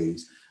some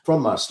ways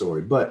from my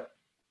story. But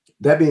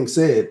that being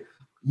said,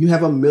 you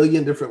have a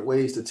million different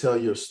ways to tell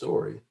your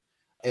story.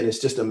 And it's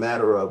just a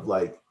matter of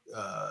like,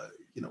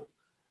 you know,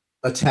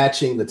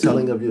 attaching the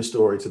telling of your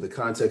story to the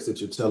context that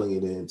you're telling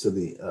it in, to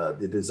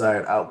the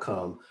desired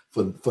outcome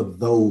for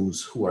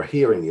those who are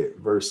hearing it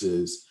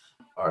versus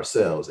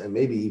ourselves, and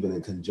maybe even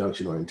in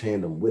conjunction or in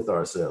tandem with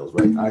ourselves,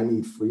 right? I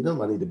need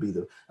freedom. I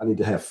need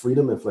to have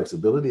freedom and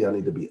flexibility. I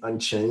need to be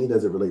unchained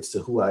as it relates to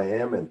who I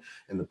am and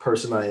the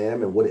person I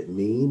am and what it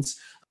means.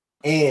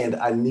 And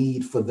I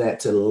need for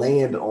that to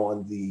land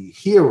on the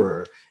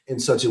hearer in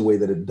such a way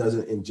that it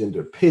doesn't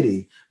engender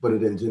pity, but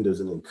it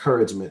engenders an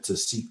encouragement to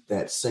seek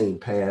that same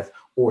path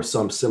or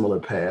some similar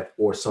path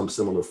or some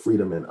similar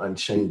freedom and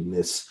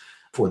unchainedness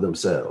for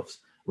themselves,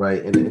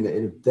 right? And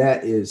if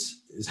that is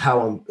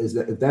how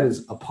if that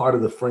is a part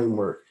of the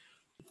framework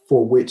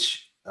for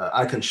which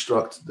I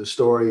construct the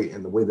story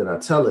and the way that I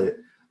tell it,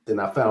 then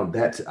I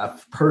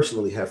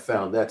personally have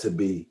found that to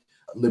be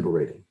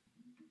liberating.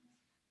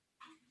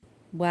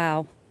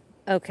 Wow.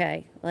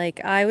 Okay.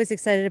 Like I was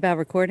excited about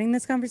recording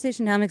this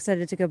conversation. Now I'm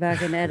excited to go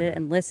back and edit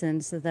and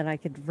listen so that I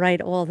could write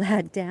all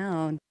that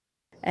down.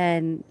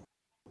 And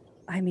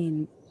I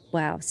mean,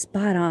 wow,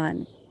 spot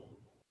on.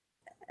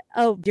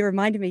 Oh, you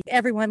reminded me,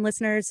 everyone,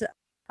 listeners,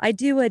 I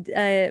do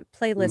a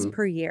playlist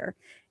per year.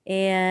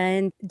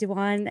 And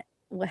Dewan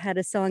had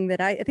a song that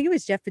I think it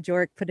was Jeff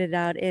Bajorek put it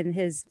out in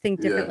his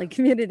Think Differently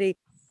community.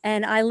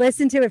 And I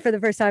listened to it for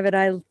the first time and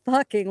I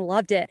fucking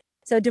loved it.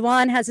 So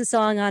Dewan has a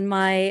song on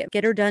my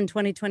Get Her Done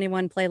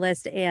 2021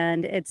 playlist,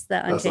 and it's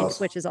the Unchained,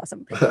 awesome. Which is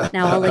awesome.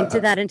 Now I'll link to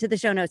that into the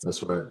show notes.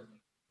 That's right.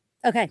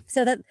 Okay,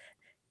 so that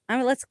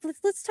let's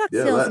talk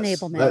sales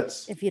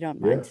enablement, if you don't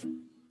mind. Yeah.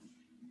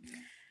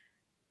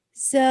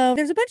 So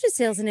there's a bunch of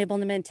sales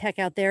enablement tech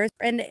out there,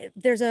 and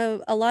there's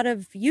a lot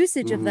of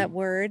usage of that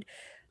word,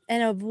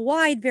 and a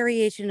wide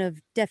variation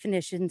of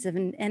definitions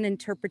and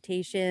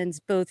interpretations,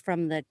 both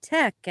from the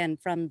tech and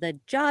from the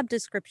job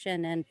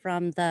description and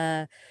from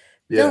the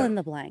fill in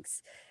the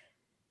blanks.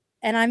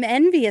 And I'm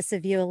envious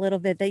of you a little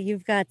bit that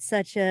you've got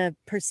such a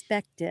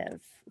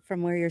perspective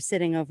from where you're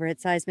sitting over at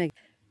Seismic.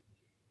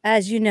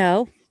 As you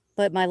know,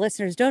 but my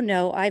listeners don't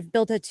know, I've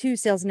built 2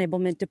 sales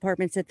enablement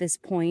departments at this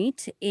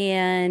point.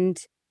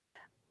 And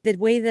the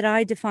way that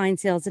I define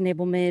sales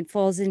enablement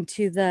falls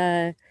into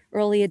the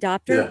early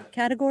adopter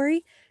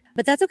category,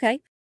 but that's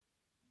okay.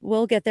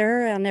 We'll get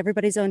there on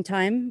everybody's own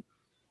time.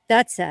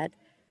 That said,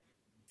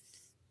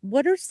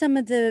 what are some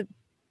of the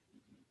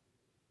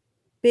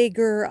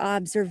bigger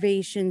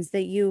observations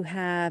that you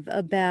have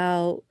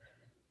about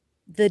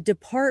the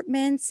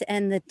departments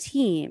and the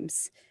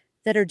teams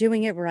that are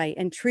doing it right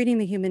and treating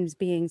the human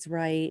beings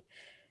right?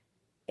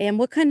 And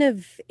what kind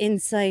of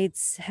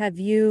insights have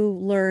you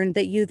learned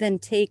that you then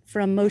take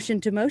from Motion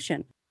to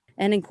Motion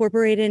and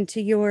incorporate into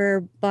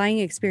your buying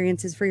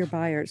experiences for your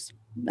buyers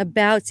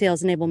about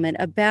sales enablement,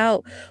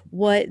 about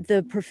what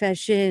the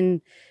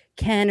profession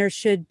can or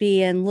should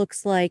be and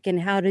looks like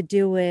and how to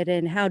do it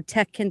and how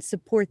tech can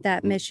support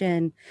that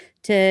mission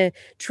to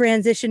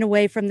transition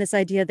away from this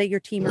idea that your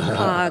team are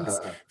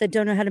cogs that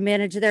don't know how to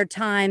manage their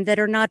time, that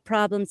are not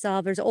problem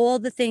solvers, all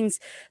the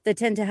things that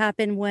tend to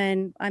happen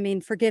when, I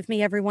mean, forgive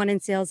me, everyone in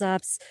sales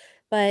ops,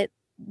 but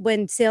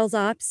when sales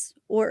ops,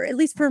 or at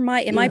least for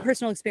my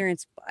personal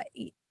experience,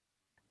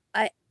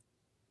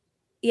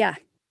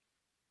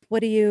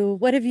 what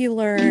have you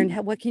learned?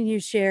 What can you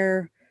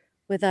share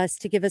with us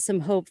to give us some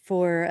hope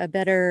for a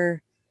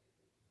better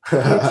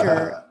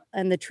future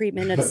and the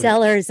treatment of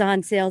sellers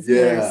on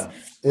Salesforce?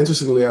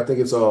 Interestingly, I think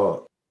it's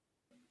all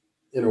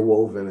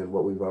interwoven in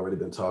what we've already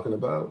been talking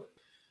about.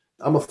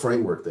 I'm a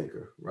framework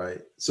thinker,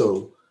 right?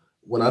 So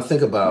when I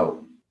think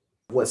about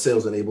what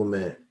sales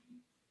enablement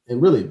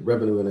and really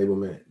revenue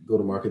enablement,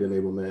 go-to-market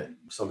enablement,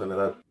 something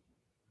that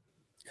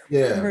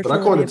but I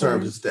coin the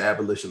term just the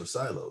abolition of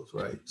silos,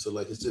 right? So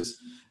like,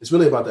 it's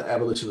really about the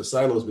abolition of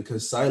silos,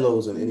 because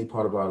silos in any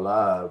part of our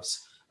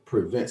lives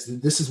prevents,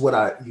 this is what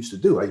I used to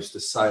do. I used to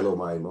silo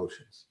my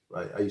emotions,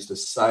 right? I used to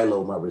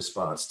silo my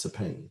response to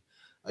pain.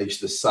 I used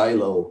to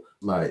silo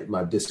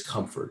my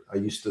discomfort. I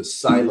used to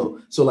silo.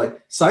 So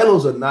like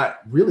silos are not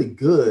really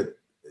good,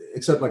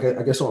 except like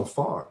I guess on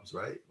farms,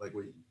 right? Like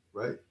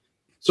right.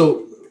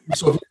 So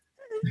if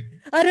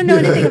I don't know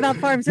anything about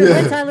farms or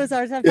what silos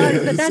are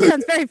sometimes, but that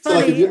sounds very So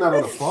like if funny. you're not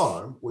on a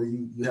farm where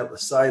you have a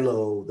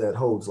silo that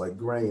holds like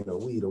grain or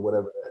wheat or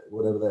whatever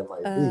that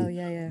might be,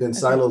 Yeah. then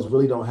silos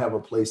really don't have a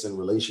place in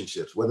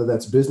relationships, whether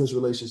that's business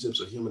relationships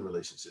or human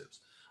relationships,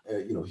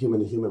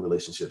 human to human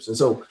relationships. And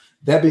so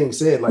that being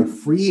said, like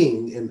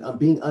freeing and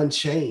being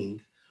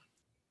unchained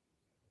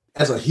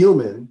as a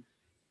human,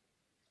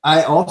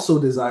 I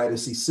also desire to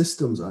see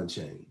systems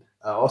unchained.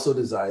 I also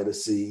desire to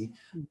see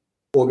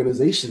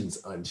organizations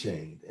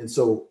unchained. And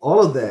so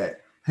all of that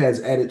has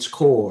at its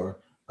core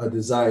a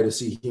desire to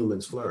see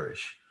humans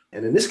flourish.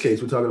 And in this case,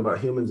 we're talking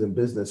about humans in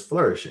business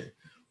flourishing.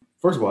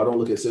 First of all, I don't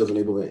look at sales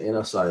enablement in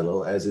a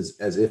silo as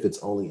if it's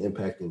only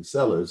impacting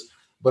sellers,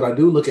 but I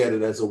do look at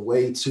it as a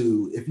way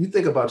to, if you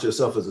think about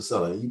yourself as a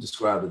seller, and you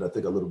described it, I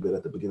think, a little bit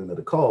at the beginning of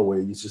the call, where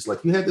you just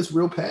like, you had this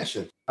real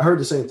passion. I heard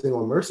the same thing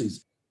on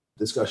Mercy's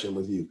discussion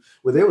with you,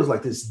 where there was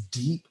like this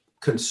deep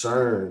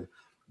concern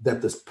that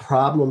the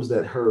problems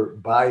that her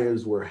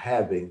buyers were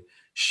having,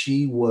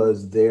 she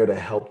was there to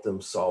help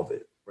them solve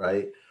it,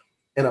 right?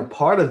 And a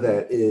part of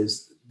that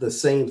is the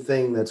same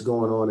thing that's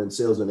going on in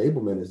sales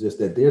enablement, is just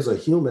that there's a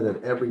human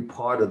at every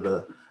part of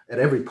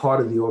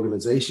the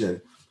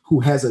organization who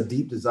has a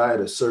deep desire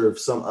to serve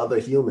some other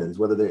humans,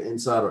 whether they're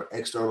inside or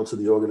external to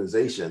the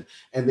organization.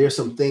 And there's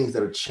some things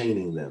that are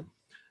chaining them.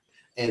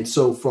 And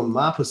so from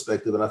my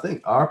perspective, and I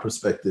think our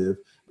perspective,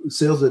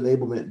 sales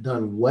enablement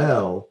done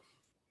well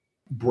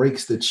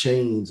breaks the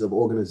chains of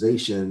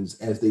organizations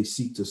as they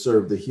seek to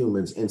serve the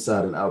humans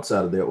inside and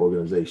outside of their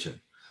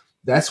organization.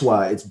 That's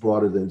why it's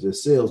broader than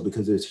just sales,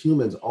 because there's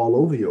humans all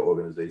over your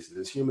organization.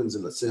 There's humans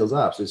in the sales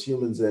ops, there's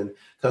humans in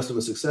customer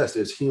success,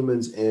 there's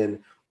humans in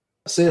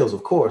sales,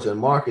 of course, and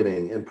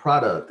marketing and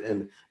product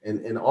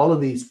and all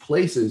of these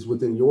places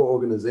within your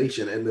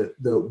organization. And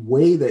the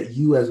way that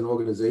you as an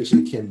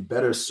organization can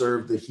better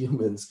serve the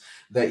humans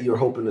that you're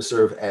hoping to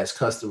serve as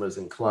customers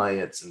and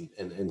clients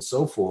and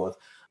so forth,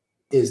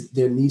 is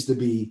there needs to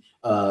be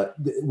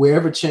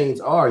wherever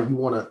chains are, you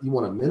want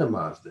to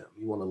minimize them,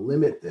 you want to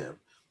limit them.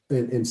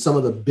 And some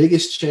of the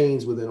biggest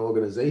chains within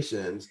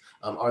organizations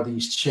are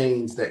these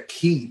chains that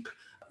keep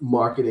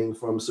marketing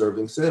from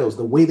serving sales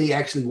the way they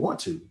actually want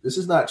to. This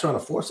is not trying to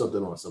force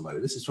something on somebody.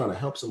 This is trying to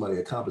help somebody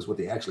accomplish what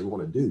they actually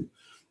want to do.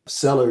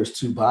 Sellers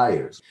to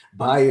buyers,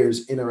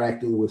 buyers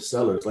interacting with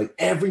sellers. Like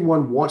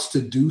everyone wants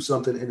to do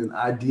something in an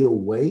ideal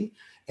way,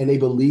 and they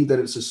believe that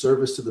it's a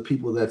service to the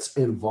people that's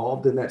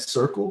involved in that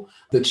circle.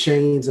 The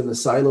chains and the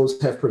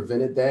silos have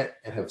prevented that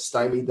and have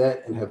stymied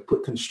that and have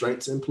put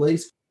constraints in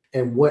place.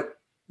 And what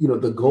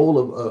the goal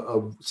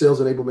of sales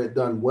enablement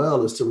done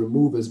well is to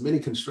remove as many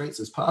constraints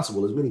as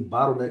possible, as many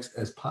bottlenecks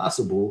as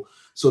possible,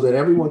 so that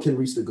everyone can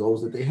reach the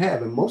goals that they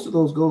have. And most of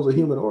those goals are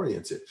human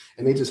oriented,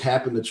 and they just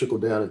happen to trickle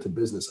down into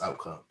business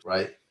outcomes,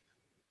 right?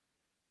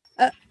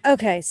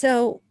 Okay,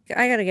 so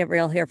I got to get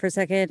real here for a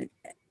second.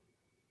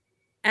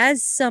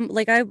 As some,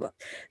 like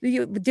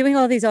doing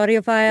all these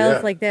audio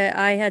files, like that,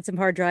 I had some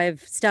hard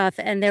drive stuff,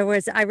 and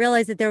I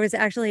realized that there was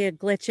actually a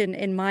glitch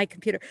in my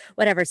computer,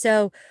 whatever.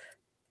 So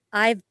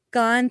I've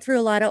gone through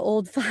a lot of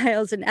old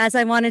files, and as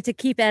I wanted to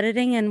keep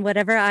editing and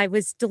whatever, I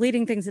was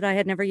deleting things that I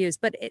had never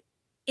used. But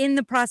in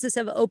the process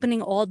of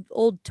opening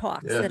old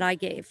talks that I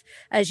gave,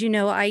 as you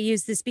know, I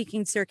use the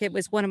speaking circuit,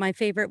 was one of my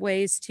favorite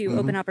ways to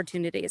open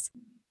opportunities.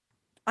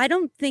 I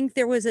don't think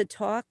there was a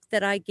talk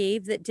that I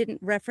gave that didn't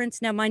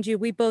reference. Now, mind you,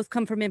 we both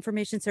come from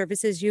information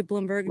services, you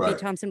Bloomberg, me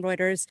Thomson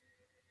Reuters.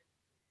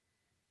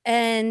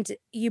 And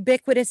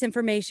ubiquitous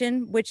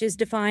information, which is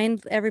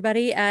defined,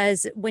 everybody,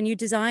 as when you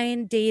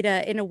design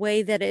data in a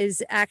way that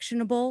is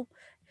actionable,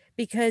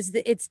 because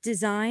it's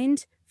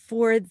designed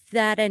for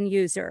that end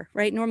user,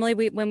 right?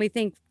 Normally, when we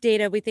think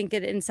data, we think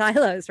it in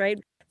silos, right?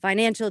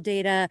 Financial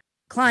data,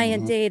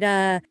 client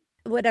data,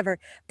 whatever.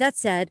 That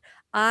said,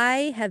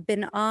 I have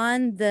been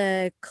on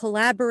the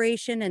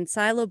collaboration and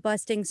silo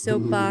busting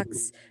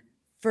soapbox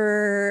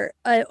for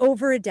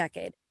over a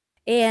decade.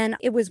 And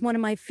it was one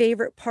of my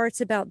favorite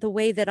parts about the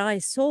way that I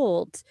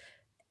sold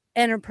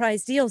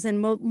enterprise deals and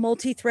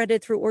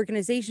multi-threaded through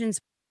organizations.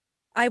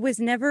 I was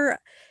never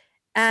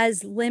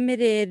as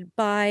limited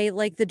by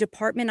like the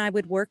department I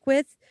would work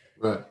with.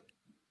 Right.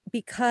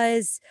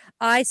 Because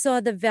I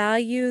saw the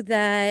value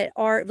that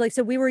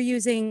so we were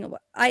using,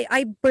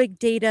 I break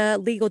data,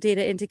 legal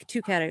data into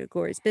two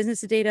categories: business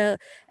data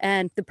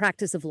and the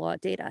practice of law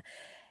data.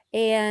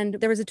 And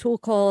there was a tool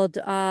called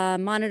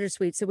Monitor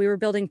Suite. So we were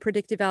building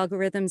predictive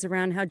algorithms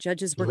around how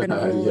judges were going to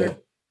rule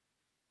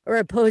or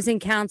opposing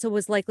counsel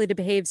was likely to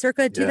behave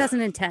circa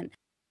 2010.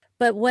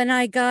 But when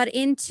I got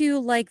into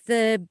like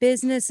the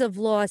business of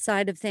law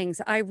side of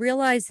things, I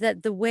realized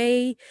that the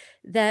way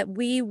that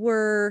we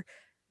were,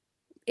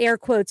 air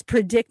quotes,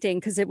 predicting,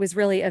 because it was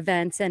really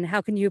events, and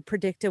how can you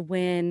predict a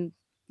win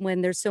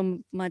when there's so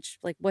much,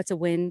 like what's a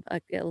win,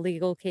 a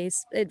legal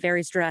case? It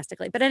varies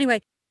drastically. But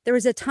anyway, there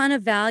was a ton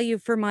of value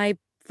for my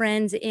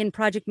friends in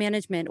project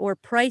management or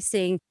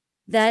pricing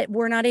that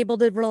we're not able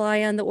to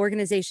rely on the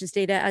organization's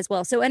data as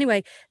well. So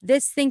anyway,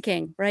 this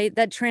thinking, right,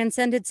 that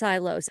transcended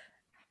silos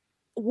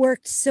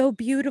worked so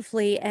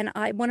beautifully. And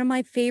one of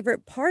my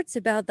favorite parts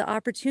about the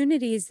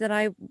opportunities that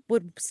I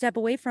would step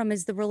away from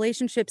is the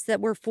relationships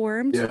that were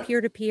formed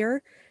peer to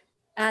peer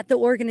at the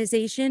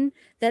organization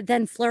that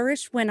then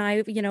flourished when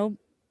I,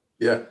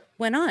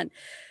 went on.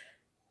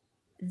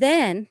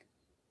 Then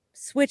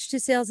switched to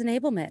sales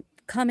enablement,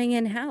 coming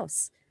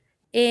in-house.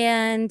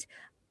 And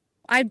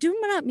I do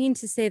not mean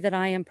to say that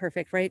I am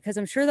perfect, right? Because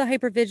I'm sure the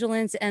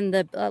hypervigilance and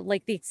the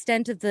the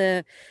extent of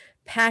the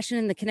passion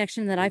and the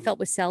connection that I felt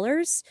with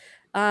sellers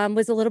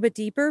was a little bit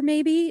deeper,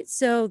 maybe.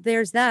 So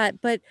there's that.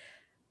 But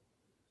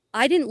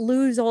I didn't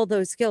lose all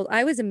those skills.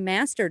 I was a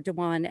master,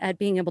 Dewan, at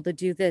being able to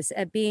do this,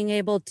 at being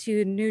able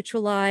to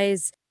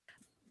neutralize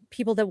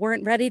people that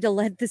weren't ready to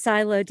let the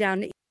silo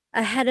down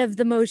ahead of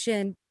the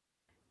motion.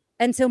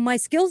 And so my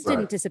skills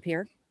didn't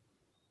disappear.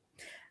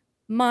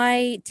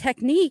 My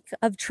technique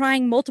of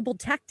trying multiple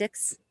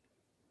tactics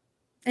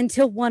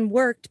until one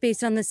worked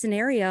based on the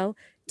scenario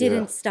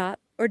didn't stop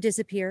or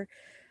disappear,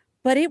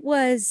 but it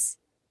was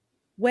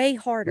way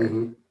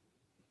harder,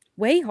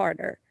 way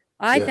harder.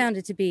 I found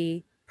it to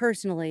be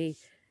personally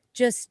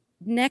just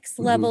next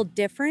level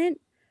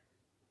different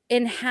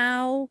in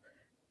how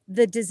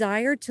the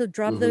desire to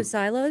drop those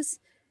silos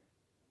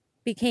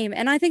became.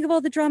 And I think of all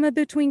the drama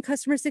between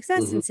customer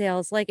success and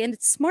sales, and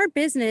it's smart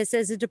business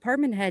as a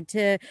department head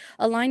to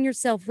align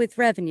yourself with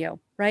revenue,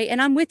 right?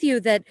 And I'm with you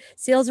that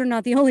sales are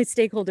not the only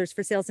stakeholders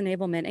for sales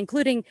enablement,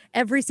 including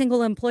every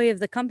single employee of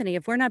the company.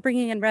 If we're not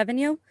bringing in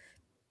revenue,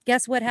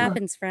 guess what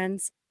happens,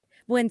 friends?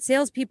 When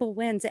salespeople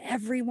wins,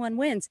 everyone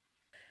wins.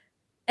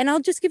 And I'll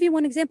just give you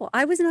one example.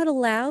 I was not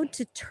allowed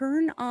to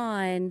turn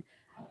on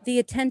the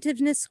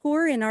attentiveness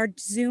score in our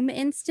Zoom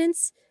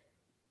instance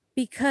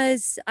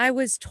because I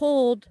was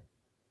told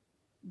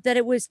that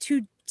it was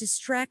too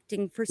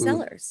distracting for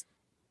sellers.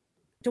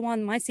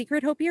 Dewan, my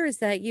secret hope here is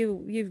that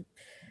you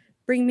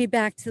bring me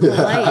back to the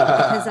light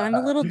because I'm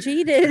a little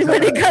jaded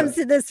when it comes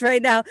to this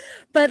right now.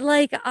 But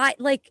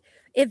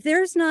if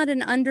there's not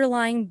an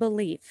underlying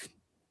belief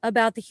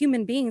about the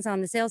human beings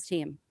on the sales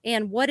team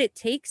and what it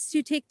takes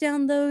to take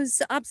down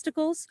those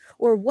obstacles,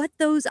 or what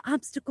those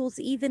obstacles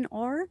even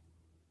are,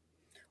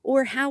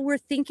 or how we're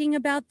thinking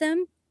about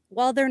them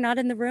while they're not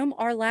in the room,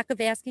 our lack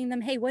of asking them,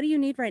 hey, what do you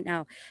need right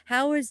now?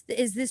 How is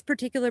this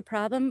particular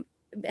problem?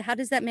 How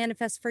does that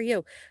manifest for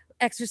you?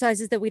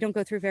 Exercises that we don't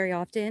go through very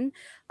often.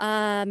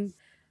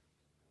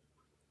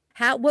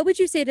 What would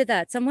you say to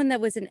that? Someone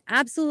that was an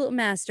absolute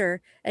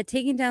master at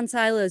taking down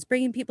silos,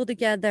 bringing people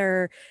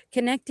together,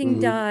 connecting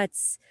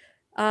dots.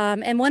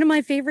 And one of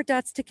my favorite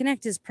dots to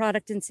connect is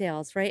product and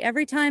sales, right?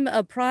 Every time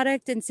a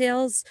product and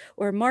sales,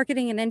 or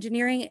marketing and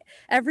engineering,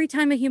 every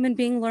time a human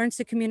being learns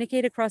to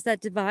communicate across that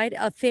divide,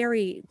 a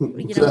fairy,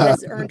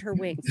 has earned her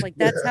wings.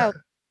 That's how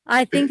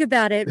I think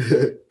about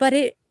it.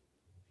 But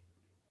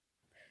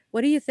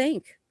what do you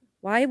think?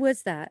 Why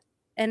was that?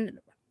 And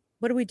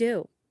what do we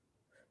do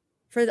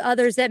for the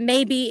others that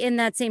may be in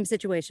that same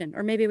situation,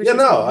 or maybe it was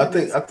I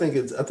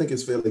think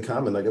it's fairly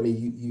common.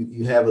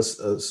 You have a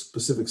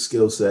specific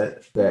skill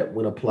set that,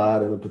 when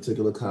applied in a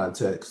particular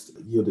context,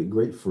 yielded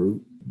great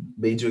fruit,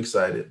 made you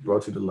excited,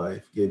 brought you to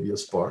life, gave you a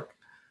spark,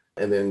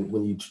 and then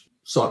when you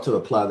sought to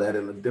apply that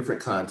in a different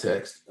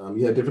context,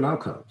 you had different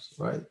outcomes,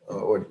 right?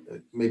 Or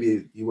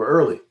maybe you were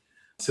early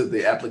to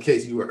the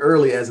application. You were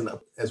early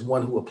as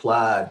one who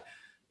applied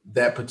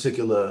that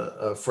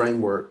particular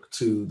framework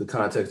to the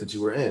context that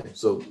you were in.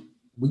 So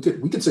we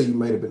could say you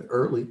might have been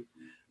early,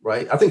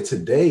 right? I think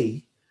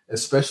today,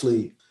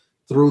 especially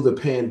through the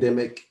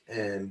pandemic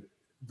and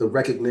the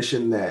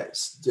recognition that,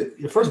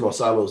 first of all,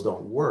 silos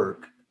don't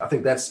work. I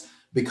think that's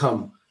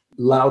become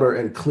louder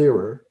and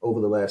clearer over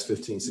the last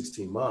 15,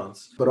 16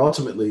 months. But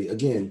ultimately,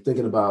 again,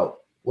 thinking about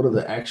what are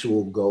the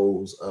actual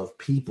goals of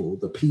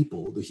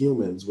the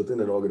humans within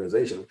an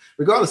organization,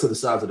 regardless of the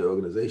size of the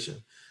organization.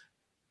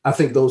 I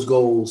think those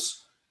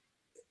goals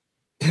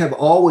have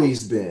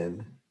always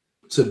been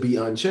to be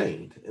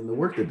unchained in the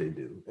work that they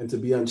do, and to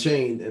be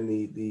unchained in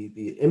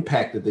the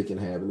impact that they can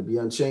have, and to be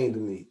unchained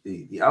in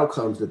the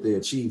outcomes that they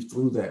achieve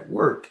through that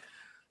work.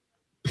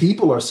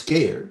 People are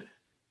scared,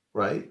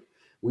 right?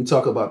 We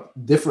talk about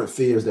different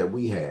fears that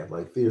we have,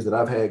 like fears that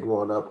I've had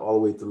growing up all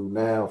the way through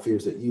now,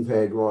 fears that you've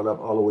had growing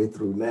up all the way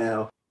through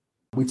now.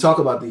 We talk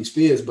about these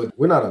fears, but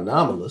we're not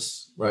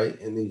anomalous, right,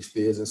 in these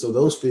fears. And so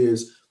those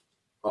fears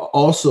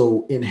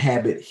also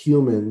inhabit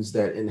humans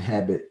that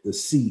inhabit the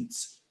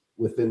seats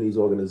within these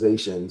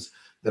organizations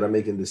that are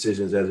making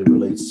decisions as it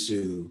relates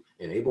to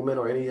enablement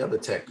or any other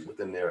tech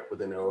within their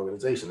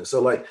organization. And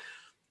so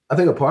I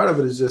think a part of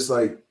it is just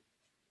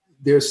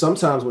there's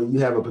sometimes when you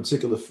have a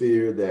particular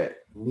fear that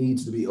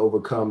needs to be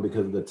overcome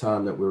because of the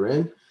time that we're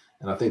in.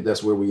 And I think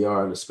that's where we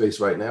are in the space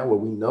right now, where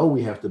we know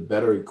we have to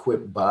better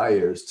equip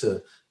buyers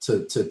to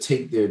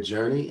take their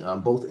journey,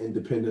 both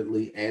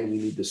independently, and we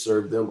need to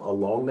serve them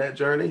along that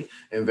journey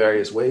in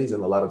various ways.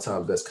 And a lot of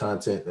times that's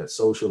content, that's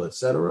social, et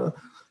cetera.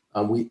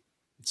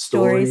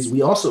 stories.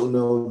 We also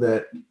know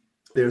that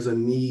there's a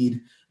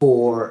need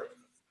for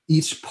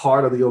each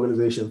part of the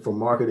organization, from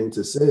marketing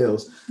to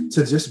sales,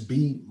 to just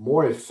be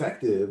more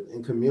effective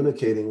in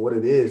communicating what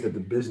it is that the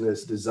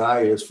business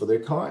desires for their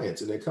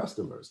clients and their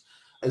customers.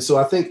 And so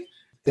I think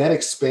that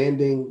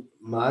expanding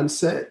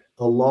mindset,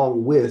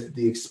 along with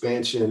the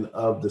expansion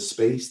of the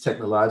space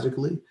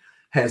technologically,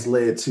 has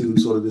led to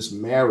sort of this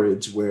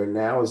marriage where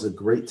now is a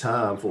great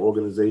time for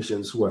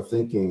organizations who are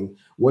thinking,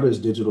 what does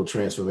digital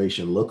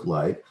transformation look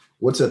like?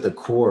 What's at the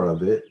core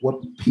of it?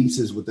 What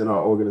pieces within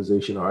our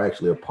organization are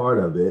actually a part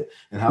of it?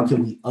 And how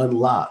can we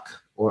unlock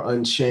or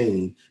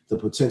unchain the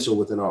potential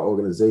within our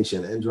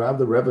organization and drive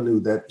the revenue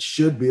that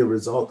should be a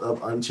result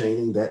of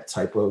unchaining that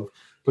type of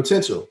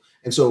potential?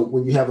 And so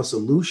when you have a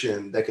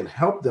solution that can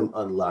help them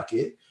unlock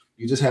it,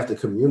 you just have to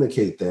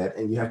communicate that.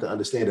 And you have to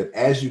understand that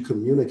as you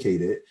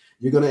communicate it,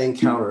 you're going to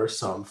encounter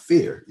some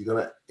fear. You're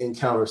going to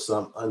encounter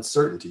some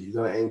uncertainty. You're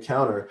going to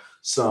encounter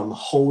some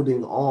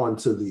holding on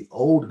to the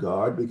old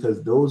guard,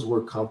 because those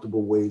were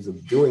comfortable ways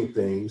of doing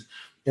things.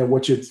 And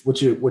what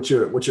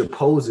you're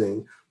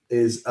posing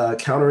is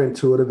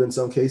counterintuitive in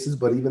some cases,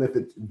 but even if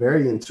it's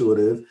very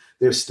intuitive,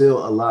 there's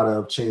still a lot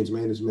of change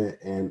management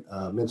and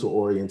mental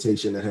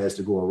orientation that has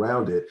to go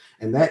around it.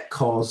 And that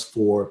calls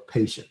for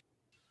patience,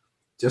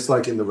 just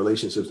like in the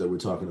relationships that we're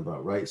talking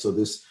about, right? So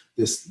this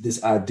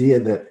idea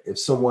that if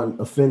someone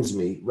offends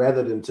me,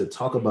 rather than to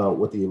talk about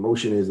what the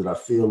emotion is that I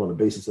feel on the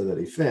basis of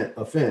that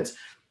offense,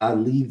 I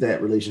leave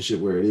that relationship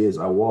where it is.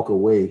 I walk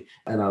away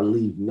and I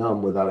leave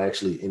numb without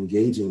actually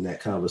engaging that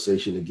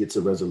conversation to get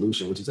to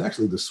resolution, which is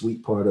actually the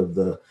sweet part of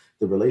the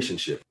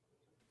relationship.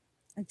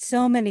 And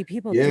so many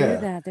people do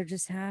that. They're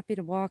just happy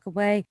to walk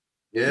away.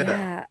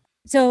 Yeah.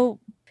 So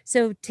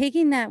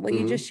taking that, what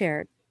you just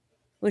shared,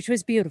 which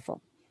was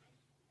beautiful,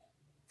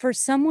 for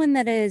someone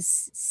that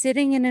is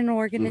sitting in an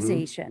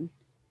organization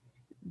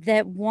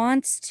that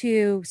wants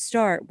to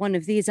start one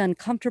of these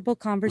uncomfortable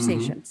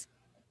conversations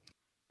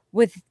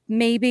with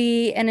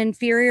maybe an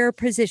inferior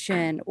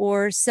position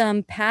or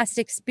some past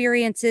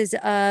experiences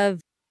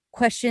of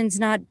questions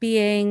not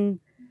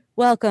being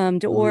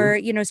welcomed, or,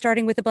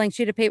 starting with a blank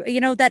sheet of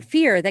paper, that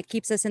fear that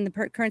keeps us in the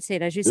current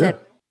state, as you said.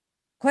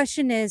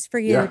 Question is for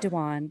you,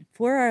 Dewan,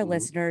 for our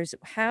listeners,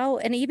 how,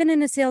 and even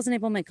in a sales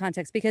enablement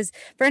context, because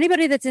for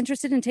anybody that's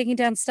interested in taking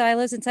down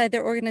silos inside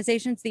their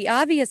organizations, the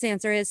obvious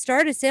answer is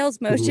start a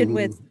sales motion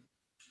with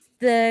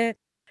the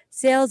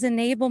sales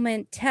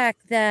enablement tech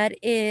that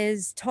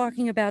is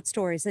talking about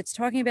stories, that's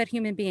talking about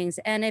human beings.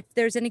 And if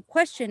there's any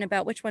question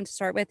about which one to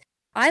start with,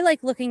 I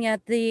like looking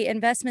at the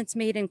investments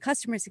made in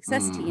customer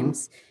success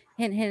teams.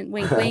 Hint, hint,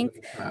 wink,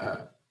 wink.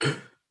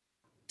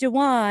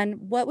 Dewan,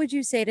 what would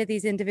you say to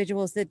these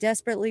individuals that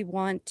desperately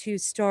want to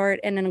start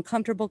an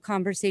uncomfortable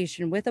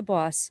conversation with a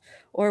boss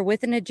or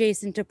with an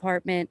adjacent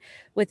department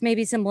with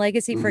maybe some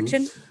legacy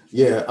friction?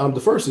 Yeah, the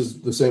first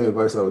is the same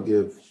advice I would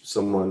give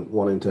someone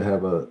wanting to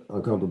have an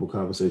uncomfortable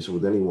conversation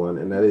with anyone,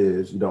 and that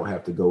is you don't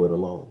have to go it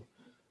alone.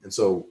 And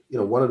so,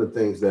 one of the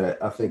things that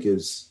I think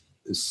is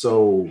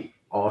so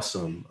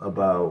awesome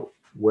about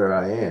where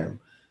I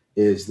am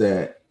is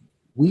that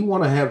we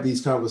want to have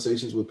these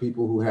conversations with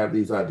people who have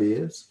these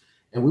ideas.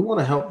 And we want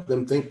to help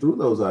them think through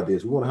those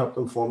ideas. We want to help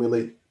them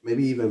formulate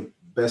maybe even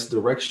best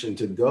direction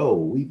to go.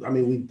 We've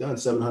done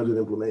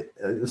 700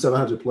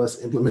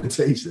 plus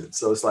implementations.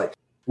 So it's like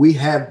we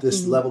have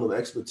this level of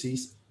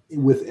expertise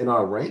within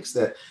our ranks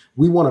that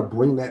we want to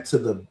bring that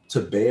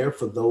to bear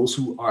for those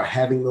who are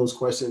having those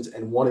questions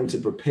and wanting to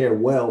prepare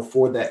well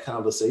for that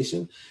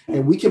conversation.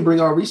 And we can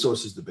bring our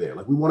resources to bear.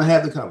 Like, we want to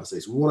have the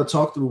conversation. We want to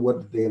talk through what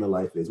the day in the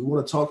life is. We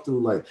want to talk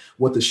through like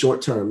what the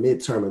short-term,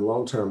 mid-term, and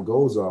long-term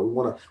goals are. We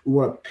want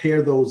to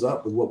pair those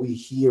up with what we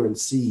hear and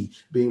see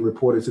being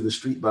reported to the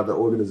street by the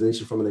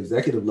organization from an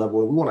executive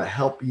level. And we want to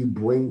help you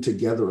bring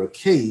together a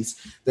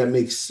case that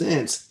makes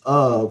sense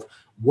of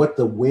what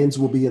the wins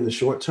will be in the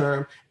short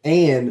term,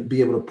 and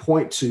be able to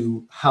point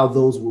to how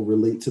those will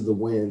relate to the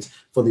wins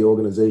for the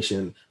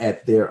organization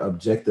at their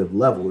objective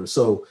level. And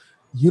so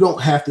you don't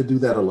have to do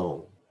that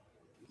alone.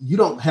 You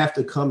don't have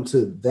to come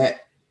to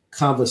that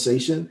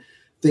conversation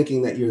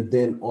thinking that you're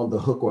then on the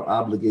hook or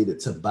obligated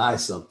to buy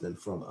something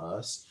from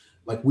us.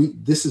 Like,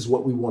 this is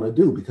what we want to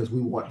do, because we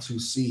want to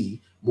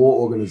see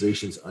more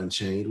organizations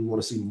unchained. We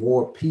want to see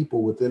more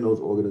people within those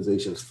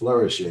organizations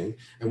flourishing.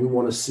 And we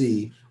want to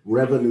see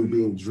revenue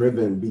being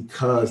driven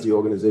because the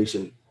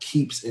organization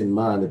keeps in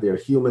mind that there are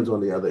humans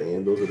on the other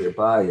end. Those are their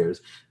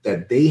buyers,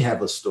 that they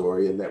have a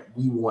story, and that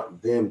we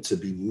want them to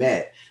be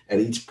met at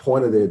each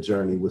point of their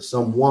journey with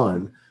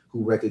someone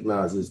who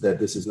recognizes that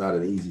this is not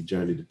an easy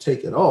journey to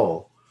take at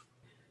all.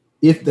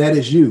 If that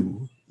is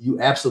you, you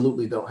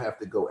absolutely don't have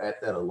to go at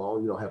that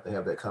alone. You don't have to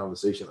have that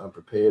conversation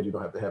unprepared. You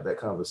don't have to have that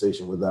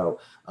conversation without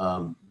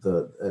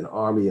an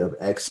army of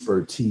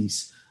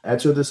expertise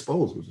at your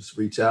disposal. Just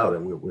reach out,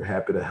 and we're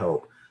happy to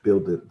help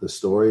build the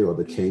story or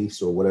the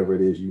case or whatever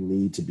it is you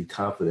need to be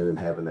confident in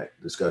having that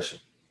discussion.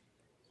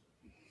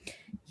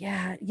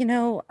 Yeah,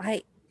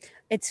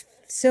 it's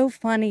so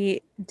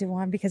funny,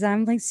 Dewan, because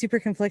I'm like super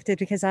conflicted,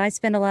 because I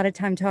spend a lot of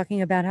time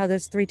talking about how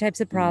there's three types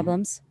of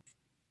problems.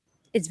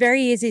 it's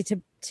very easy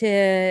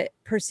to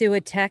pursue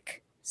a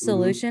tech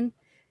solution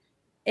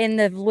in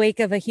the wake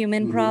of a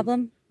human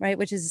problem, right?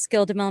 Which is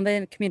skill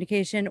development,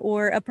 communication,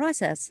 or a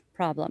process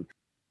problem.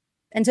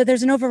 And so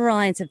there's an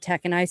over-reliance of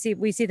tech. And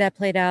we see that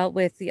played out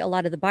with a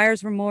lot of the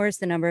buyer's remorse,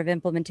 the number of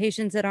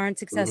implementations that aren't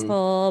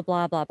successful,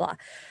 blah, blah, blah.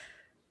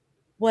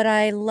 What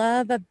I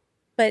love,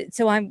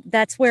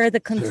 that's where the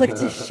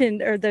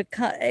confliction or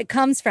it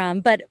comes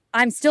from, but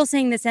I'm still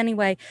saying this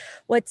anyway.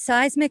 What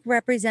Seismic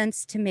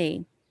represents to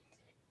me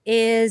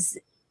is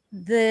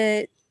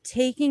the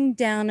taking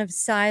down of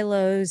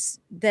silos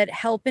that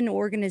help an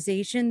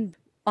organization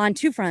on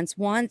two fronts.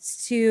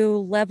 Wants to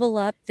level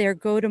up their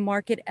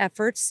go-to-market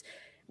efforts,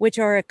 which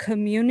are a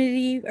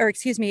company-wide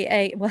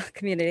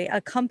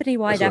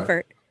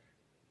effort.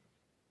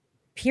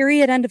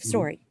 Period. End of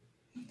story.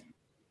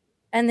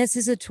 And this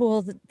is a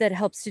tool that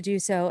helps to do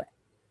so.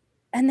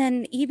 And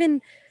then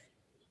even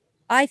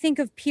I think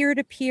of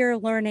peer-to-peer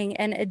learning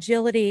and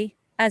agility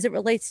as it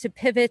relates to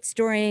pivots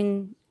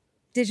during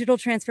digital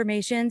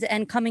transformations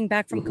and coming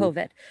back from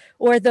COVID,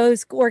 or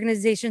those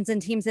organizations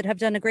and teams that have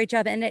done a great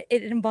job. And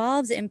it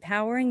involves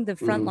empowering the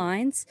front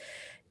lines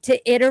to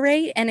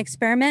iterate and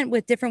experiment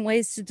with different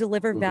ways to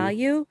deliver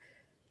value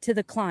to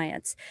the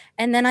clients.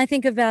 And then I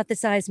think about the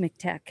Seismic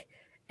tech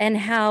and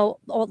how,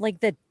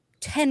 like the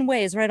 10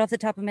 ways right off the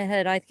top of my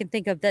head I can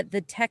think of that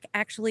the tech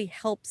actually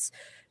helps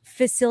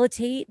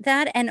facilitate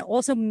that and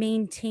also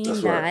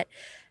maintain that.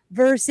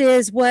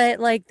 Versus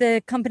what like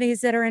the companies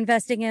that are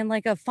investing in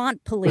like a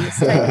font police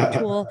type of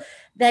tool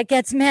that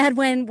gets mad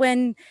when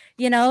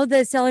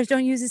the sellers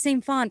don't use the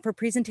same font for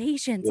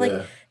presentations like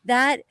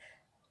that.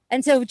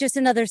 And so just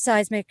another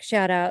Seismic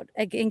shout out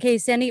in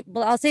case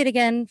I'll say it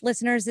again,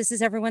 listeners, this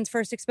is everyone's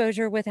first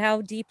exposure with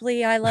how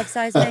deeply I love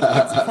Seismic.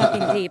 It's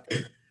fucking deep.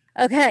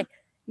 Okay.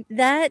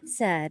 That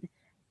said,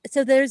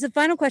 so there's a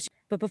final question,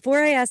 but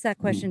before I ask that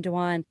question,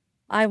 Dewan,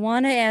 I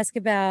want to ask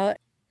about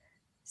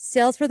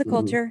Sales for the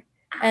Culture.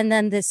 And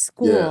then this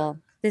school,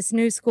 this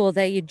new school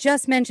that you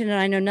just mentioned, and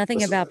I know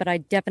nothing about, but I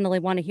definitely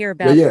want to hear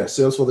about. Yeah.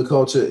 Sales for the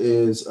Culture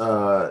is,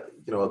 a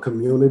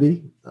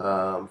community.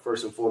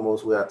 First and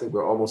foremost, I think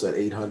we're almost at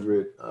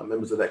 800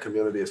 members of that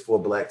community. It's for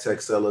Black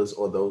tech sellers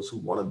or those who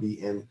want to be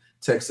in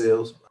tech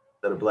sales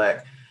that are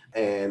Black.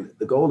 And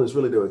the goal is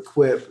really to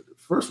equip,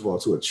 first of all,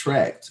 to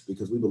attract,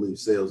 because we believe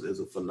sales is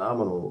a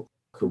phenomenal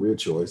career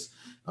choice.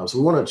 So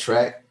we want to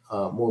attract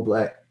more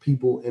Black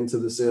people into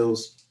the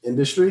sales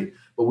industry.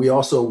 But we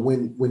also,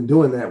 when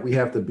doing that, we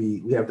have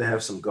to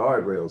have some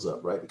guardrails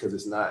up, right? Because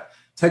it's not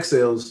tech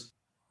sales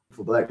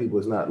for Black people.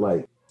 It's not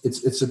like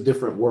it's a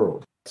different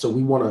world. So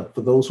we want to,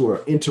 for those who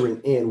are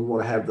entering in, we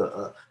want to have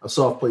a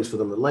soft place for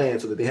them to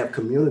land so that they have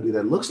community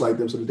that looks like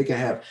them, so that they can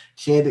have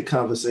candid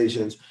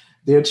conversations,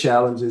 their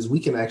challenges. We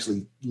can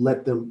actually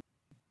let them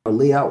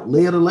lay of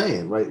the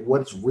land, right?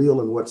 What's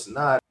real and what's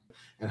not,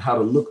 and how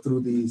to look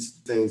through these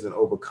things and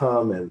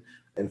overcome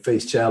and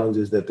face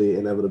challenges that they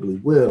inevitably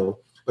will.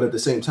 But at the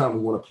same time, we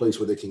want a place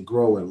where they can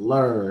grow and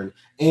learn.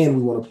 And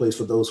we want a place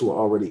for those who are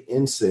already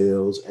in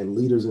sales and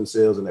leaders in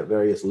sales and at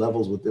various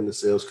levels within the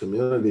sales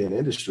community and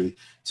industry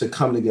to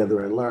come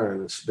together and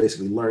learn. It's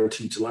basically learn,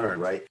 teach,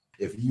 learn, right?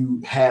 If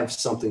you have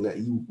something that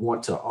you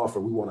want to offer,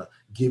 we want to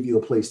give you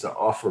a place to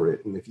offer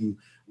it. And if you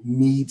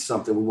need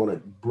something, we want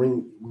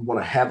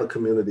to have a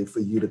community for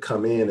you to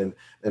come in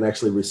and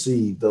actually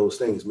receive those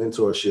things,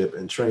 mentorship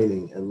and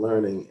training and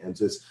learning and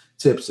just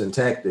tips and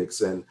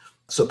tactics and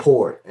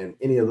support and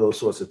any of those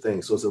sorts of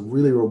things. So it's a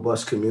really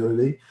robust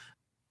community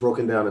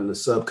broken down into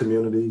sub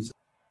communities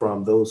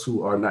from those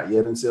who are not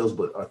yet in sales,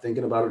 but are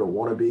thinking about it or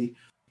want to be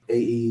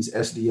AEs,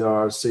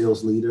 SDRs,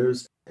 sales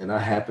leaders. And I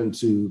happen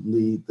to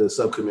lead the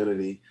sub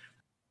community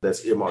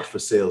that's earmarked for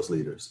sales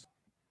leaders.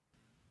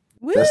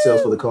 Woo! That's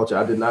Sales for the Culture.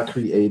 I did not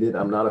create it.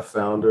 I'm not a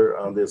founder.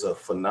 There's a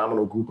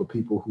phenomenal group of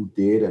people who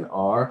did and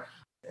are,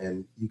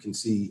 and you can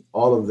see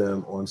all of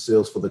them on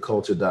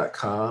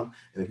salesfortheculture.com.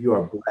 And if you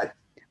are Black,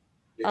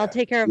 I'll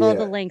take care of all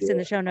the links in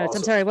the show notes.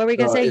 Awesome. I'm sorry, what were we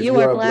going to say? If you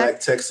are a Black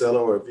tech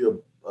seller, or if you're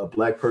a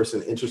Black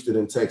person interested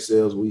in tech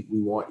sales, we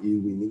want you.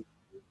 We need.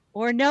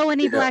 Or know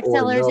any Black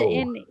sellers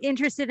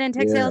interested in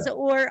tech sales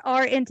or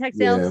are in tech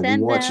sales,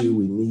 send we want them. You.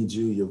 We need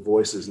you. Your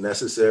voice is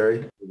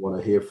necessary. We want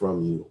to hear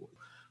from you.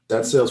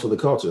 That's Sales for the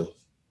Culture.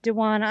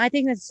 Dewan, I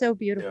think that's so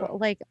beautiful.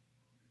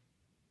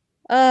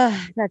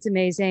 That's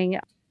amazing.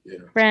 Yeah.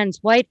 Friends,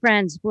 white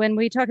friends, when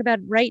we talk about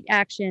right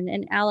action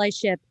and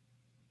allyship,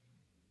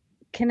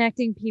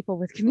 connecting people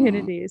with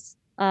communities.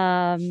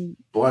 Watch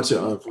it,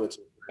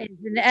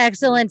 it's an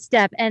excellent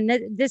step. And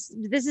this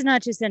is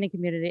not just any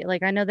community.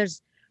 Like I know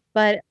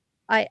but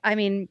I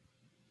mean,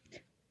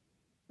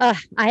 I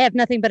have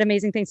nothing but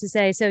amazing things to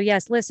say. So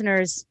yes,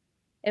 listeners,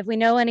 if we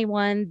know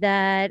anyone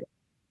that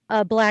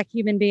a Black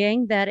human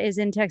being that is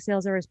in tech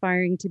sales or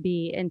aspiring to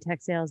be in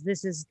tech sales,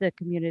 this is the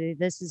community.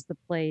 This is the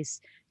place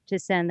to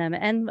send them,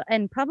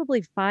 and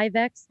probably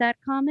 5x that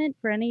comment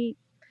for any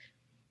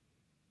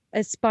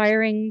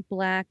aspiring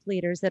Black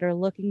leaders that are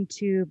looking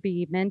to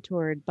be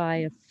mentored by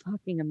a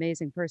fucking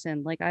amazing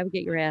person, like I would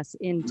get your ass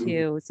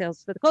into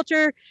Sales for the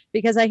Culture,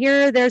 because I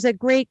hear there's a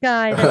great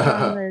guy that's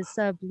on the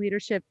sub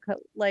leadership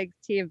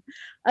team.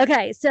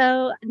 Okay,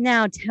 so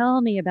now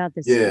tell me about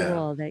the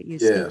school that you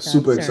speak of,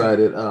 super sir.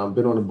 excited.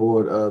 Been on the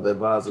board of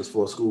advisors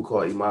for a school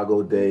called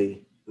Imago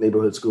Dei,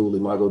 neighborhood school.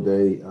 Imago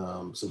Dei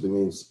simply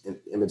means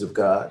image of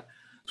God,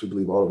 which we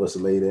believe all of us are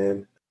made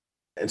in.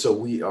 And so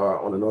we are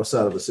on the north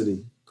side of a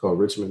city called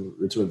Richmond.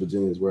 Richmond,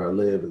 Virginia is where I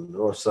live, in the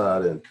north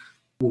side. And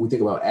when we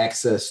think about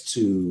access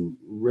to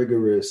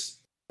rigorous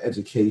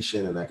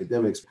education and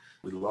academics,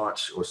 we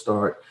launch or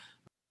start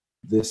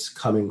this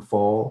coming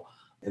fall.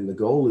 And the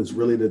goal is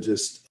really to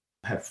just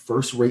have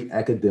first-rate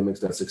academics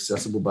that's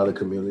accessible by the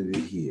community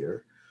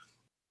here,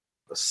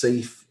 a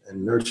safe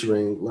and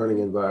nurturing learning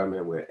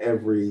environment where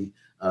every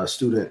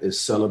student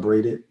is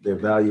celebrated, their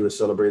value is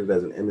celebrated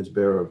as an image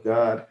bearer of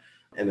God,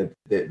 and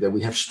that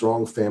we have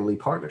strong family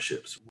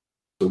partnerships.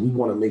 So we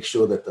want to make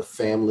sure that the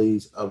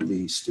families of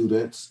the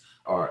students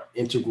are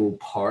integral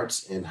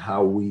parts in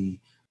how we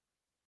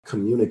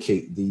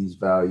communicate these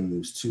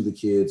values to the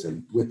kids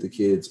and with the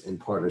kids in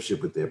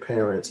partnership with their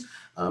parents.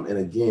 And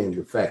again,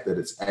 the fact that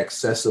it's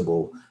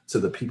accessible to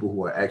the people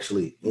who are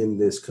actually in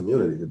this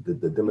community,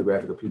 the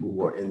demographic of people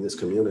who are in this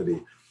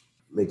community,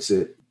 makes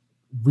it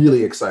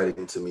really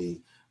exciting to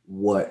me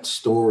what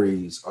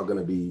stories are going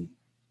to be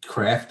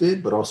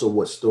crafted, but also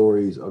what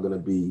stories are going to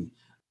be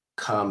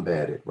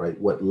combated, right?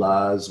 What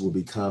lies will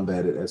be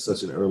combated at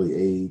such an early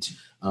age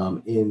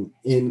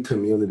in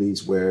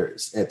communities where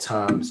at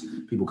times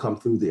people come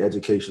through the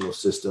educational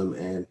system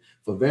and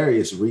for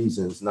various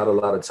reasons, not a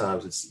lot of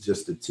times it's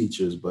just the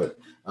teachers, but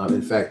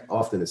in fact,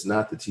 often it's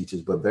not the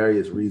teachers, but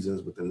various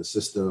reasons within the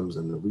systems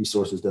and the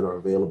resources that are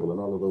available and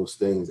all of those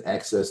things,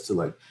 access to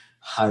like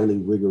highly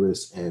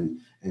rigorous and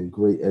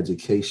great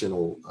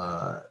educational,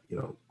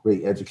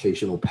 great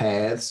educational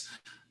paths,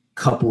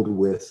 coupled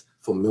with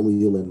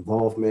familial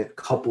involvement,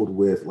 coupled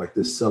with like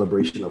this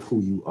celebration of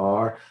who you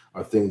are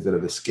things that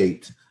have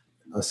escaped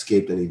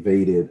and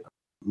evaded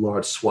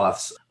large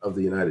swaths of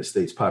the United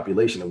States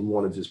population. And we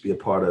want to just be a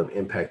part of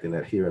impacting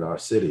that here in our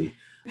city.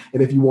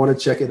 And if you want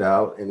to check it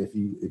out, and if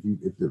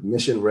the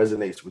mission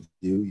resonates with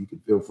you, you can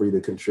feel free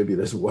to contribute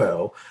as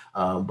well.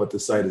 But the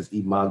site is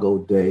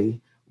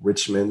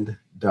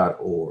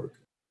imagodeiRichmond.org.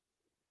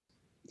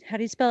 How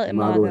do you spell it?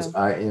 Imago is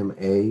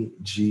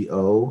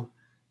IMAGO,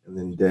 and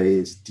then Dei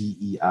is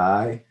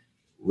DEI,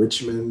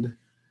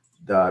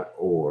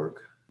 Richmond.org.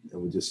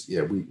 And we just,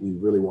 we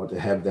really want to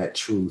have that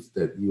truth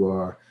that you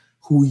are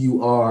who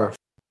you are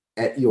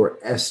at your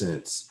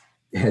essence.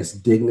 It has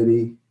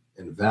dignity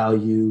and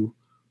value,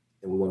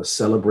 and we want to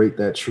celebrate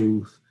that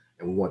truth.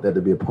 And we want that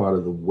to be a part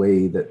of the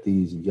way that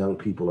these young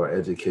people are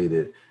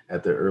educated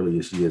at their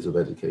earliest years of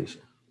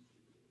education.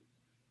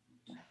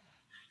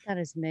 That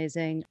is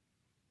amazing.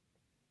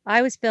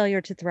 I was failure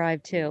to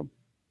thrive too.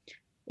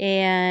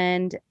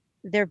 And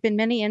there have been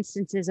many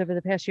instances over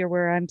the past year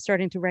where I'm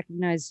starting to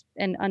recognize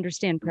and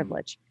understand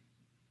privilege.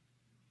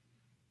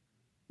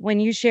 When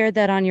you shared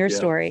that on your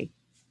story,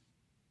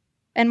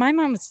 and my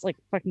mom was like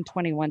fucking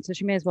 21, so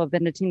she may as well have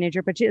been a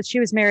teenager, but she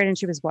was married and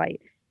she was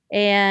white.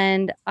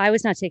 And I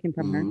was not taken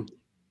from her.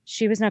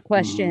 She was not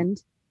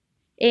questioned.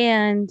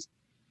 And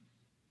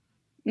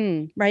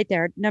right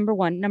there, number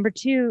one. Number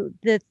two,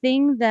 the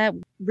thing that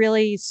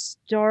really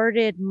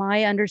started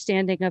my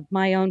understanding of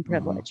my own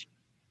privilege,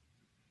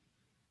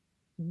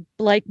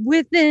 like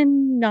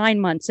within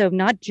 9 months, so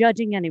not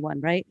judging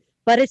anyone, right?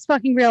 But it's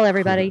fucking real,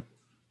 everybody.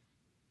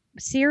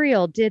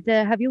 Serial,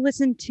 have you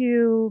listened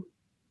to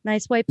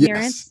Nice White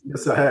Parents?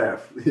 Yes, I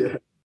have. Yeah.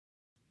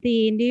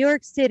 The New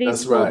York City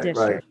School District.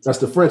 Right. That's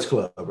the French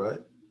Club, right?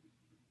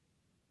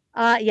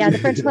 Yeah, the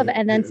French Club,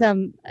 and then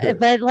some.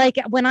 But like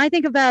when I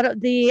think about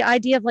the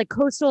idea of like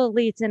coastal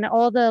elites and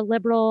all the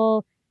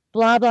liberal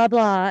blah blah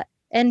blah,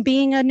 and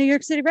being a New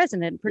York City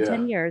resident for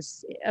 10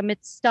 years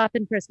amidst stop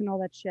and frisk and all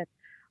that shit,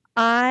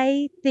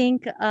 I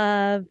think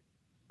of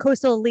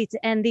coastal elites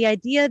and the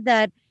idea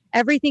that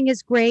everything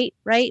is great,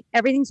 right?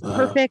 Everything's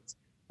perfect,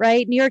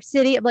 right? New York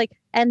City, like,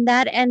 and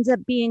that ends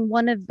up being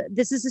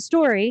this is a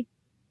story,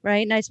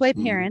 right? Nice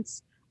White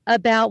Parents,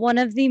 about one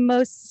of the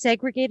most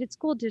segregated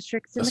school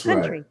districts in the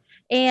country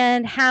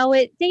and how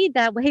it stayed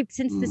that way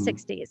since the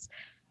 60s.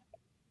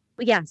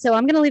 Yeah, so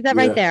I'm going to leave that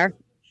right there.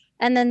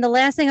 And then the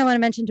last thing I want to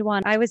mention,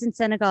 Dewan, I was in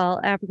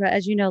Senegal, Africa,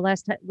 as you know,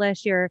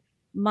 last year.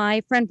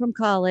 My friend from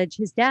college,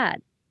 his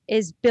dad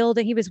is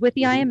building, he was with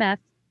the IMF,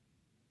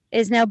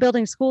 is now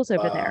building schools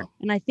over there.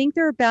 And I think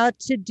they're about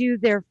to do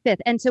their 5th.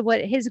 And so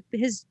what his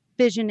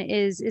vision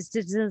is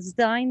to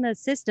design the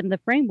system, the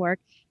framework,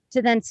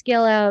 to then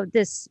scale out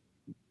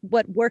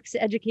what works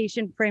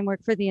education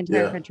framework for the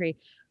entire country.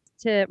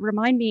 To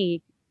remind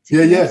me to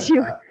with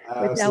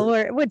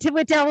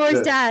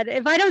Delware's dad.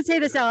 If I don't say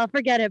this out, I'll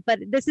forget it. But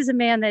this is a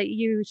man that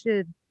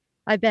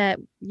I bet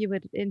you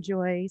would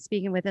enjoy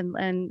speaking with,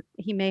 and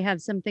he may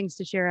have some things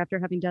to share after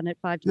having done it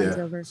 5 times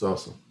over. It's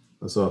awesome.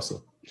 That's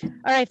awesome. All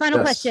right, final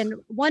Yes. question.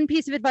 One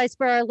piece of advice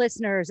for our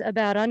listeners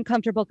about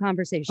uncomfortable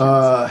conversations.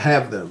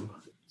 Have them.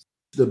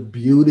 The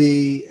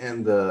beauty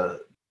and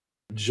the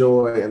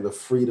joy and the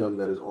freedom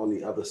that is on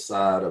the other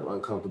side of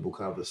uncomfortable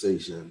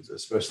conversations,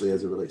 especially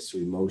as it relates to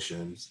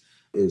emotions,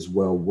 is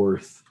well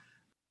worth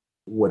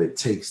what it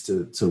takes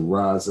to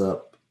rise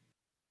up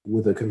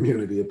with a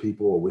community of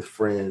people or with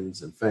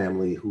friends and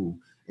family who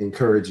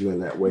encourage you in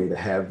that way to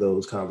have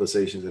those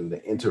conversations and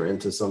to enter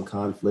into some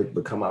conflict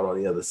but come out on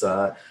the other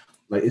side.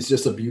 Like, it's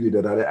just a beauty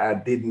that I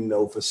didn't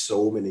know for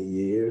so many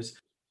years,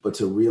 but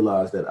to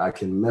realize that I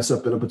can mess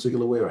up in a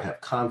particular way or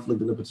have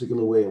conflict in a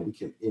particular way, and we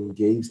can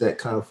engage that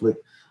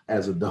conflict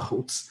as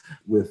adults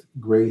with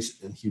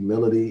grace and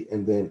humility.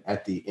 And then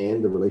at the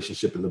end, the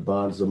relationship and the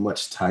bonds are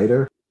much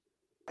tighter.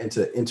 And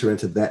to enter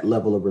into that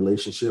level of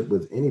relationship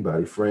with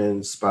anybody,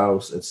 friends,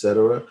 spouse,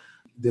 etc.,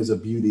 there's a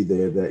beauty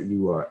there that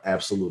you are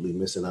absolutely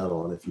missing out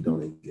on if you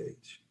don't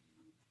engage.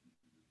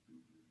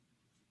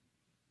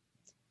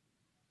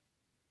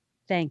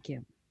 Thank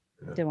you,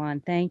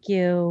 Dewan. Thank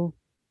you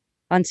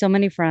on so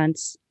many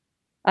fronts.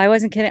 I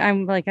wasn't kidding.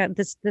 I'm like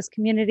this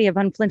community of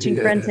unflinching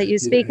friends that you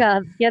speak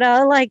of. You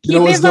know, like keep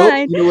in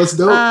mind. You know what's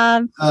dope?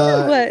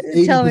 What?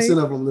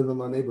 80% of them live in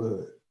my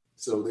neighborhood,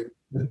 so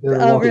they're in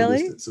walking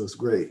distance, so it's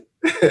great.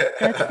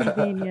 That's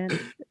convenient.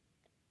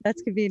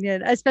 That's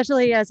convenient,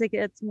 especially as it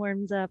gets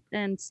warms up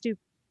and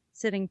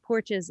sitting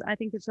porches. I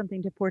think there's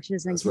something to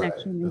porches and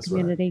connection and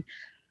community. Right.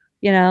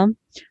 You know.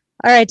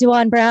 All right,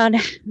 Dewan Brown,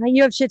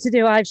 you have shit to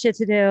do. I have shit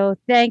to do.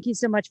 Thank you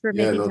so much for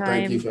making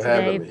time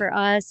today for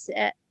us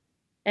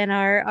and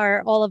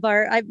our all of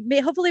our.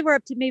 Hopefully, we're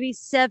up to maybe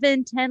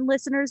 7-10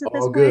 listeners at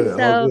this point.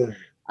 So,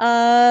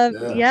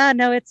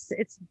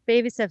 it's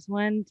baby steps,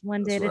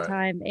 one day at a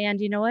time. And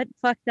you know what?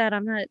 Fuck that.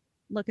 I'm not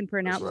looking for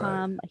an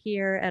outcome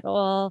here at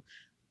all.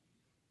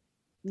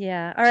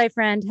 Yeah. All right,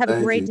 friend. Have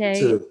a great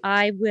day. Too.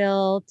 I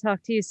will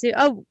talk to you soon.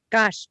 Oh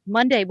gosh,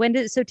 Monday.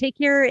 So Take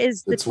Care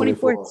is the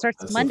 24th.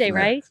 Starts Monday,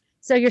 right?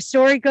 So your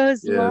story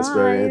goes live. Yeah, it's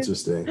very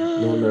interesting.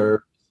 No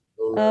nerves.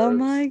 Oh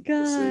my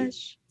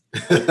gosh.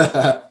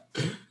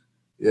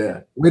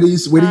 Yeah. Wait till you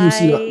see the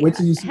artwork. Wait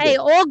till you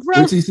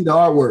see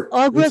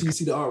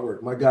the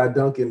artwork. My guy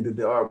Duncan did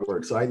the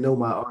artwork, so I know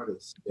my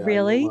artist. Yeah,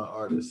 really? I know my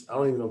artist. I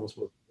don't even know if I'm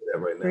supposed to do that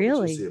right now.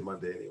 Really? But you'll see it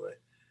Monday anyway.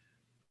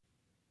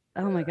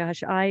 Oh my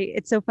gosh.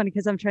 It's so funny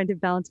because I'm trying to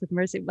balance with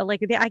Mercy, but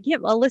like I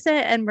can't. Alyssa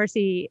and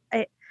Mercy,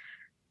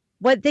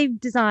 what they've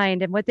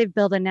designed and what they've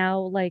built, and now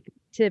like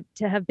to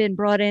have been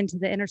brought into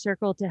the inner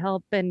circle to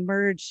help and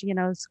merge,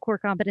 core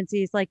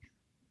competencies. Like,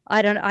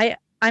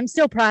 I'm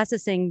still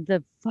processing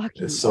the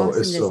fucking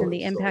awesomeness and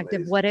the impact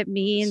of what it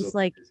means.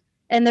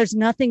 And there's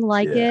nothing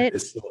like it.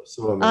 It's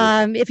so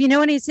amazing. If you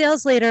know any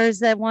sales leaders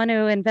that want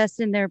to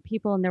invest in their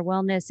people and their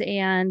wellness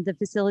and the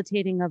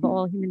facilitating of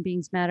all human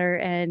beings matter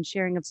and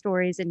sharing of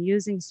stories and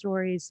using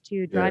stories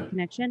to drive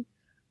connection,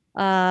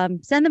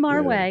 send them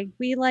our way.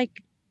 We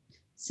like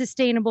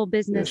sustainable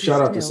business.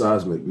 Shout out to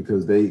Seismic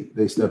because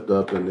they stepped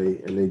up and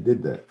they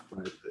did that.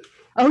 Right?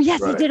 Oh yes,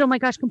 they did. Oh my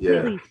gosh,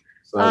 completely.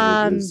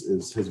 Yeah.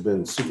 Seismic has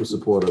been super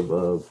supportive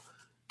of,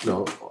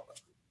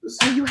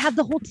 you have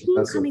the whole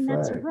team coming.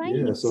 That's right.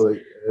 Yeah. So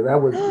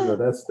that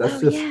was, that's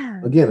just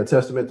again a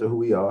testament to who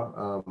we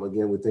are.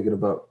 Again, we're thinking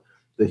about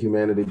the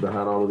humanity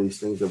behind all of these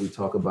things that we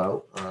talk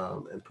about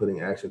and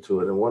putting action to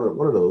it. And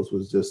one of those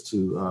was just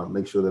to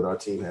make sure that our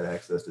team had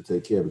access to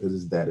Take Care because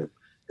it's that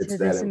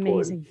important.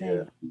 Amazing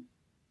thing.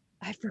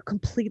 I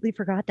completely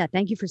forgot that.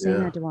 Thank you for saying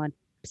that, Dewan.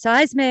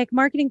 Seismic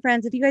Marketing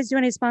Friends, if you guys do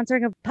any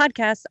sponsoring of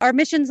podcasts, our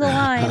missions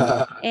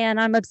align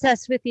and I'm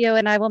obsessed with you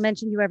and I will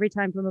mention you every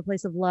time from a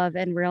place of love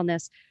and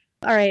realness.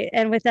 All right.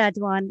 And with that,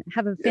 Dewan,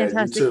 have a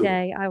fantastic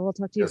day. I will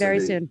talk to you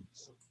very soon.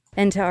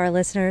 And to our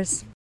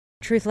listeners,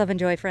 truth, love, and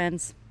joy,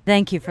 friends.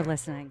 Thank you for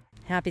listening.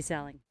 Happy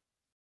selling.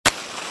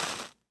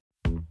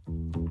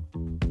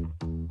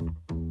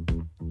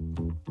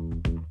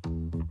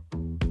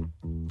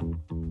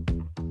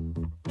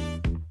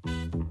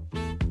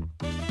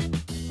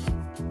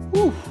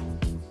 Whew.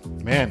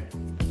 Man,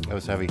 that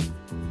was heavy,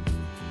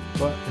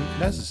 but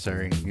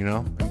necessary,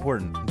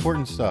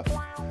 important stuff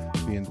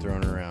being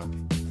thrown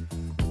around.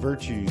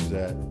 Virtues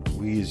that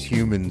we as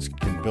humans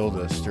can build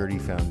a sturdy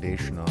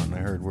foundation on. I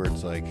heard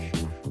words like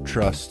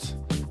trust.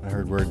 I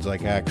heard words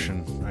like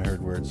action. I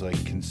heard words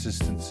like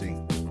consistency.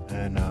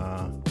 And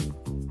I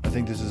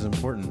think this is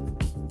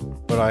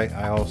important. But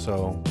I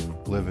also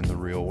live in the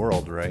real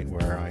world, right?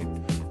 Where I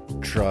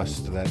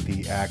trust that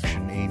the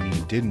action Amy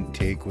didn't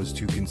take was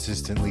to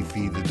consistently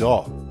feed the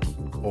dog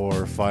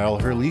or file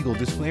her legal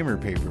disclaimer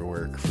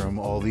paperwork from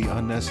all the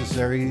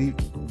unnecessary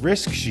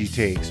risks she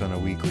takes on a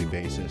weekly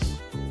basis.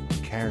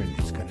 Karen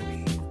is going to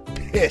be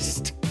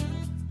pissed.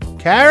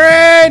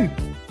 Karen!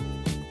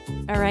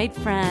 All right,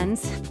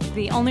 friends.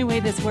 The only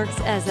way this works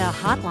as a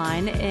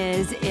hotline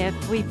is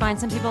if we find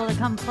some people to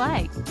come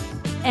play.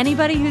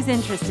 Anybody who's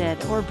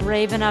interested or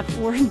brave enough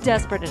or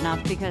desperate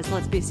enough, because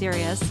let's be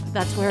serious,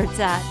 that's where it's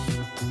at.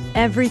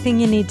 Everything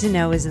you need to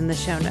know is in the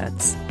show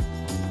notes.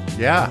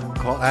 Yeah,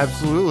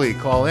 absolutely.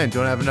 Call in.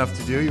 Don't have enough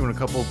to do. You want a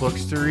couple of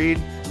books to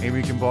read? Maybe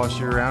we can boss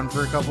you around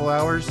for a couple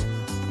hours.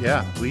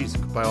 Yeah, please,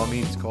 by all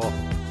means, call.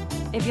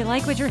 If you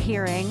like what you're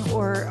hearing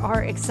or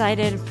are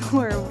excited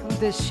for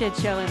this shit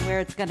show and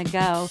where it's going to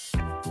go,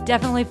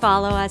 definitely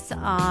follow us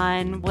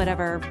on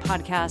whatever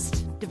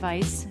podcast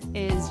device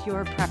is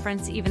your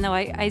preference, even though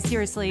I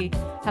seriously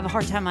have a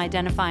hard time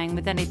identifying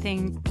with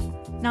anything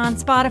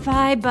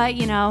non-Spotify, but,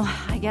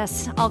 I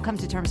guess I'll come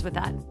to terms with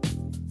that.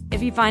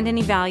 If you find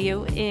any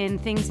value in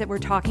things that we're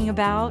talking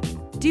about,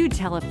 do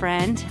tell a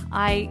friend.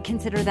 I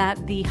consider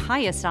that the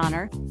highest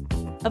honor.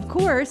 Of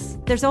course,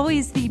 there's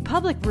always the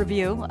public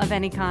review of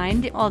any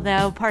kind,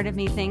 although part of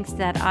me thinks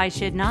that I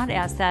should not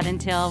ask that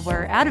until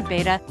we're out of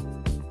beta.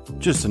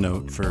 Just a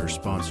note for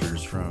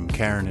sponsors from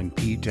Karen and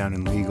Pete down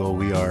in legal.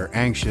 We are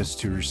anxious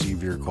to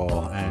receive your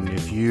call. And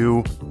if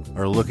you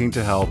are looking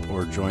to help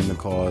or join the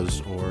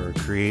cause or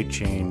create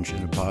change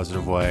in a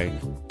positive way,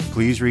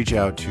 please reach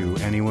out to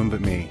anyone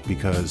but me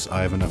because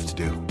I have enough to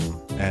do.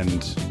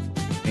 And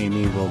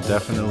Amy will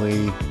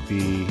definitely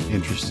be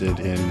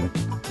interested in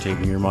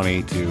taking your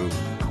money to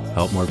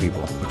help more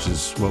people, which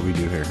is what we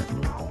do here.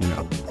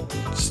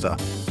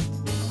 Stuff.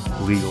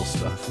 Legal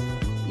stuff.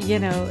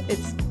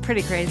 It's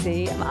pretty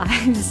crazy.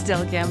 I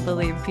still can't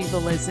believe people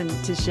listen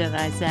to shit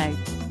I say.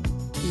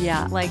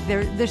 Yeah, like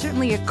there's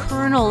certainly a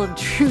kernel of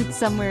truth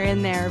somewhere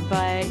in there,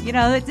 but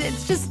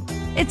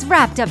it's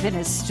wrapped up in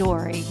a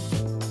story.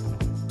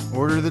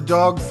 Order the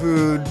dog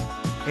food,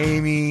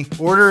 Amy.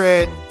 Order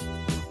it.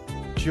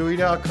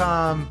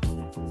 Chewy.com.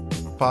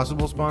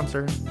 Possible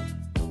sponsor.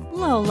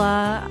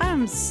 Lola,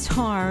 I'm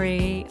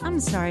sorry. I'm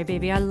sorry,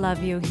 baby. I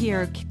love you.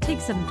 Here, take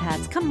some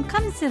pets. Come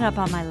sit up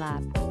on my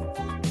lap.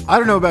 I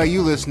don't know about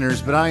you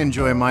listeners, but I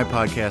enjoy my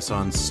podcast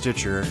on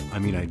Stitcher. I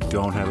mean, I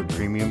don't have a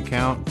premium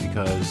count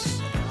because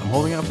I'm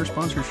holding out for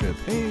sponsorship.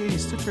 Hey,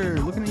 Stitcher,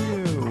 looking at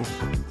you.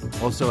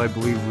 Also, I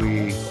believe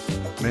we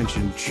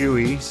mentioned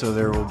Chewy, so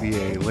there will be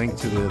a link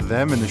to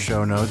them in the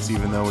show notes,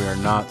 even though we are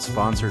not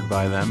sponsored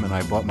by them. And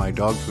I bought my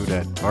dog food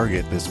at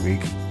Target this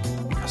week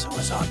because it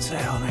was on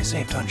sale and I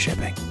saved on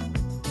shipping.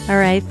 All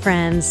right,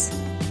 friends.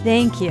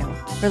 Thank you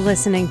for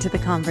listening to the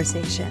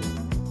conversation.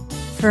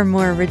 For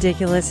more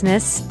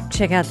ridiculousness,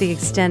 check out the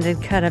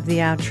extended cut of the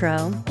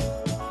outro.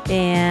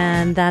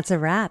 And that's a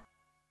wrap.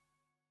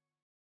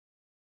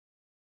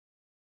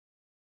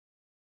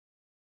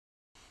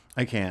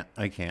 I can't.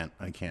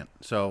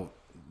 So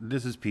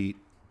this is Pete,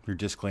 your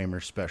disclaimer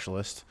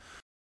specialist,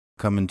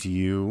 coming to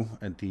you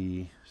at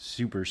the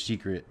super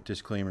secret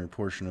disclaimer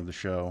portion of the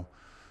show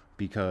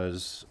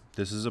because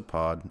this is a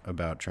pod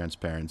about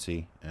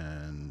transparency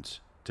and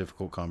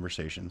difficult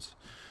conversations.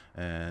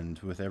 And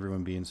with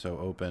everyone being so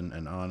open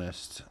and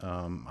honest,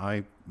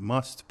 I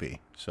must be.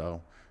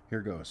 So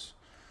here goes.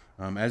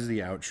 As the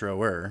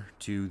outroer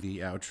to the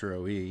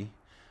outroee,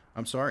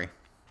 I'm sorry.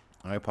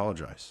 I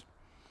apologize.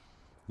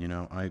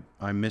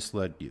 I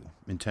misled you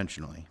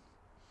intentionally.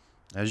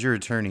 As your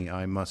attorney,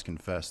 I must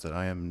confess that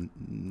I am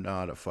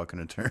not a fucking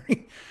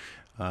attorney.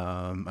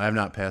 I have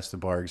not passed the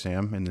bar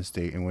exam in the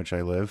state in which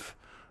I live.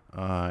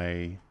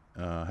 I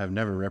have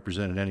never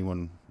represented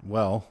anyone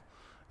well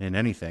in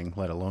anything,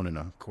 let alone in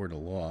a court of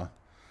law.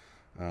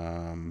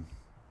 But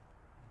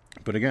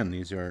again,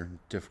 these are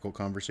difficult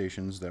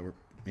conversations that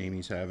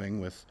Amy's having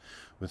with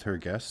her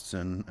guests,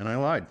 and I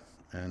lied.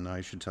 And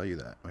I should tell you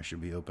that. I should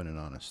be open and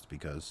honest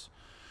because,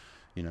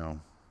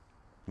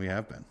 we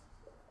have been.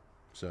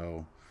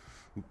 So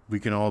we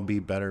can all be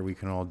better. We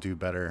can all do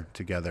better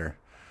together.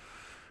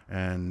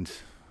 And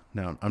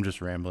now I'm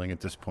just rambling at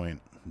this point.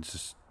 It's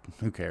just,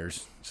 who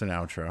cares? It's an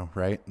outro,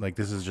 right? Like,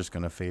 this is just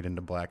going to fade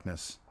into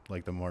blackness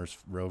like the Mars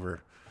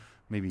rover.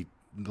 Maybe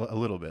a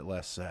little bit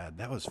less sad.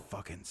 That was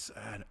fucking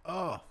sad.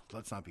 Oh,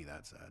 let's not be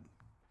that sad.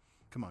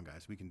 Come on,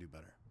 guys. We can do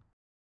better.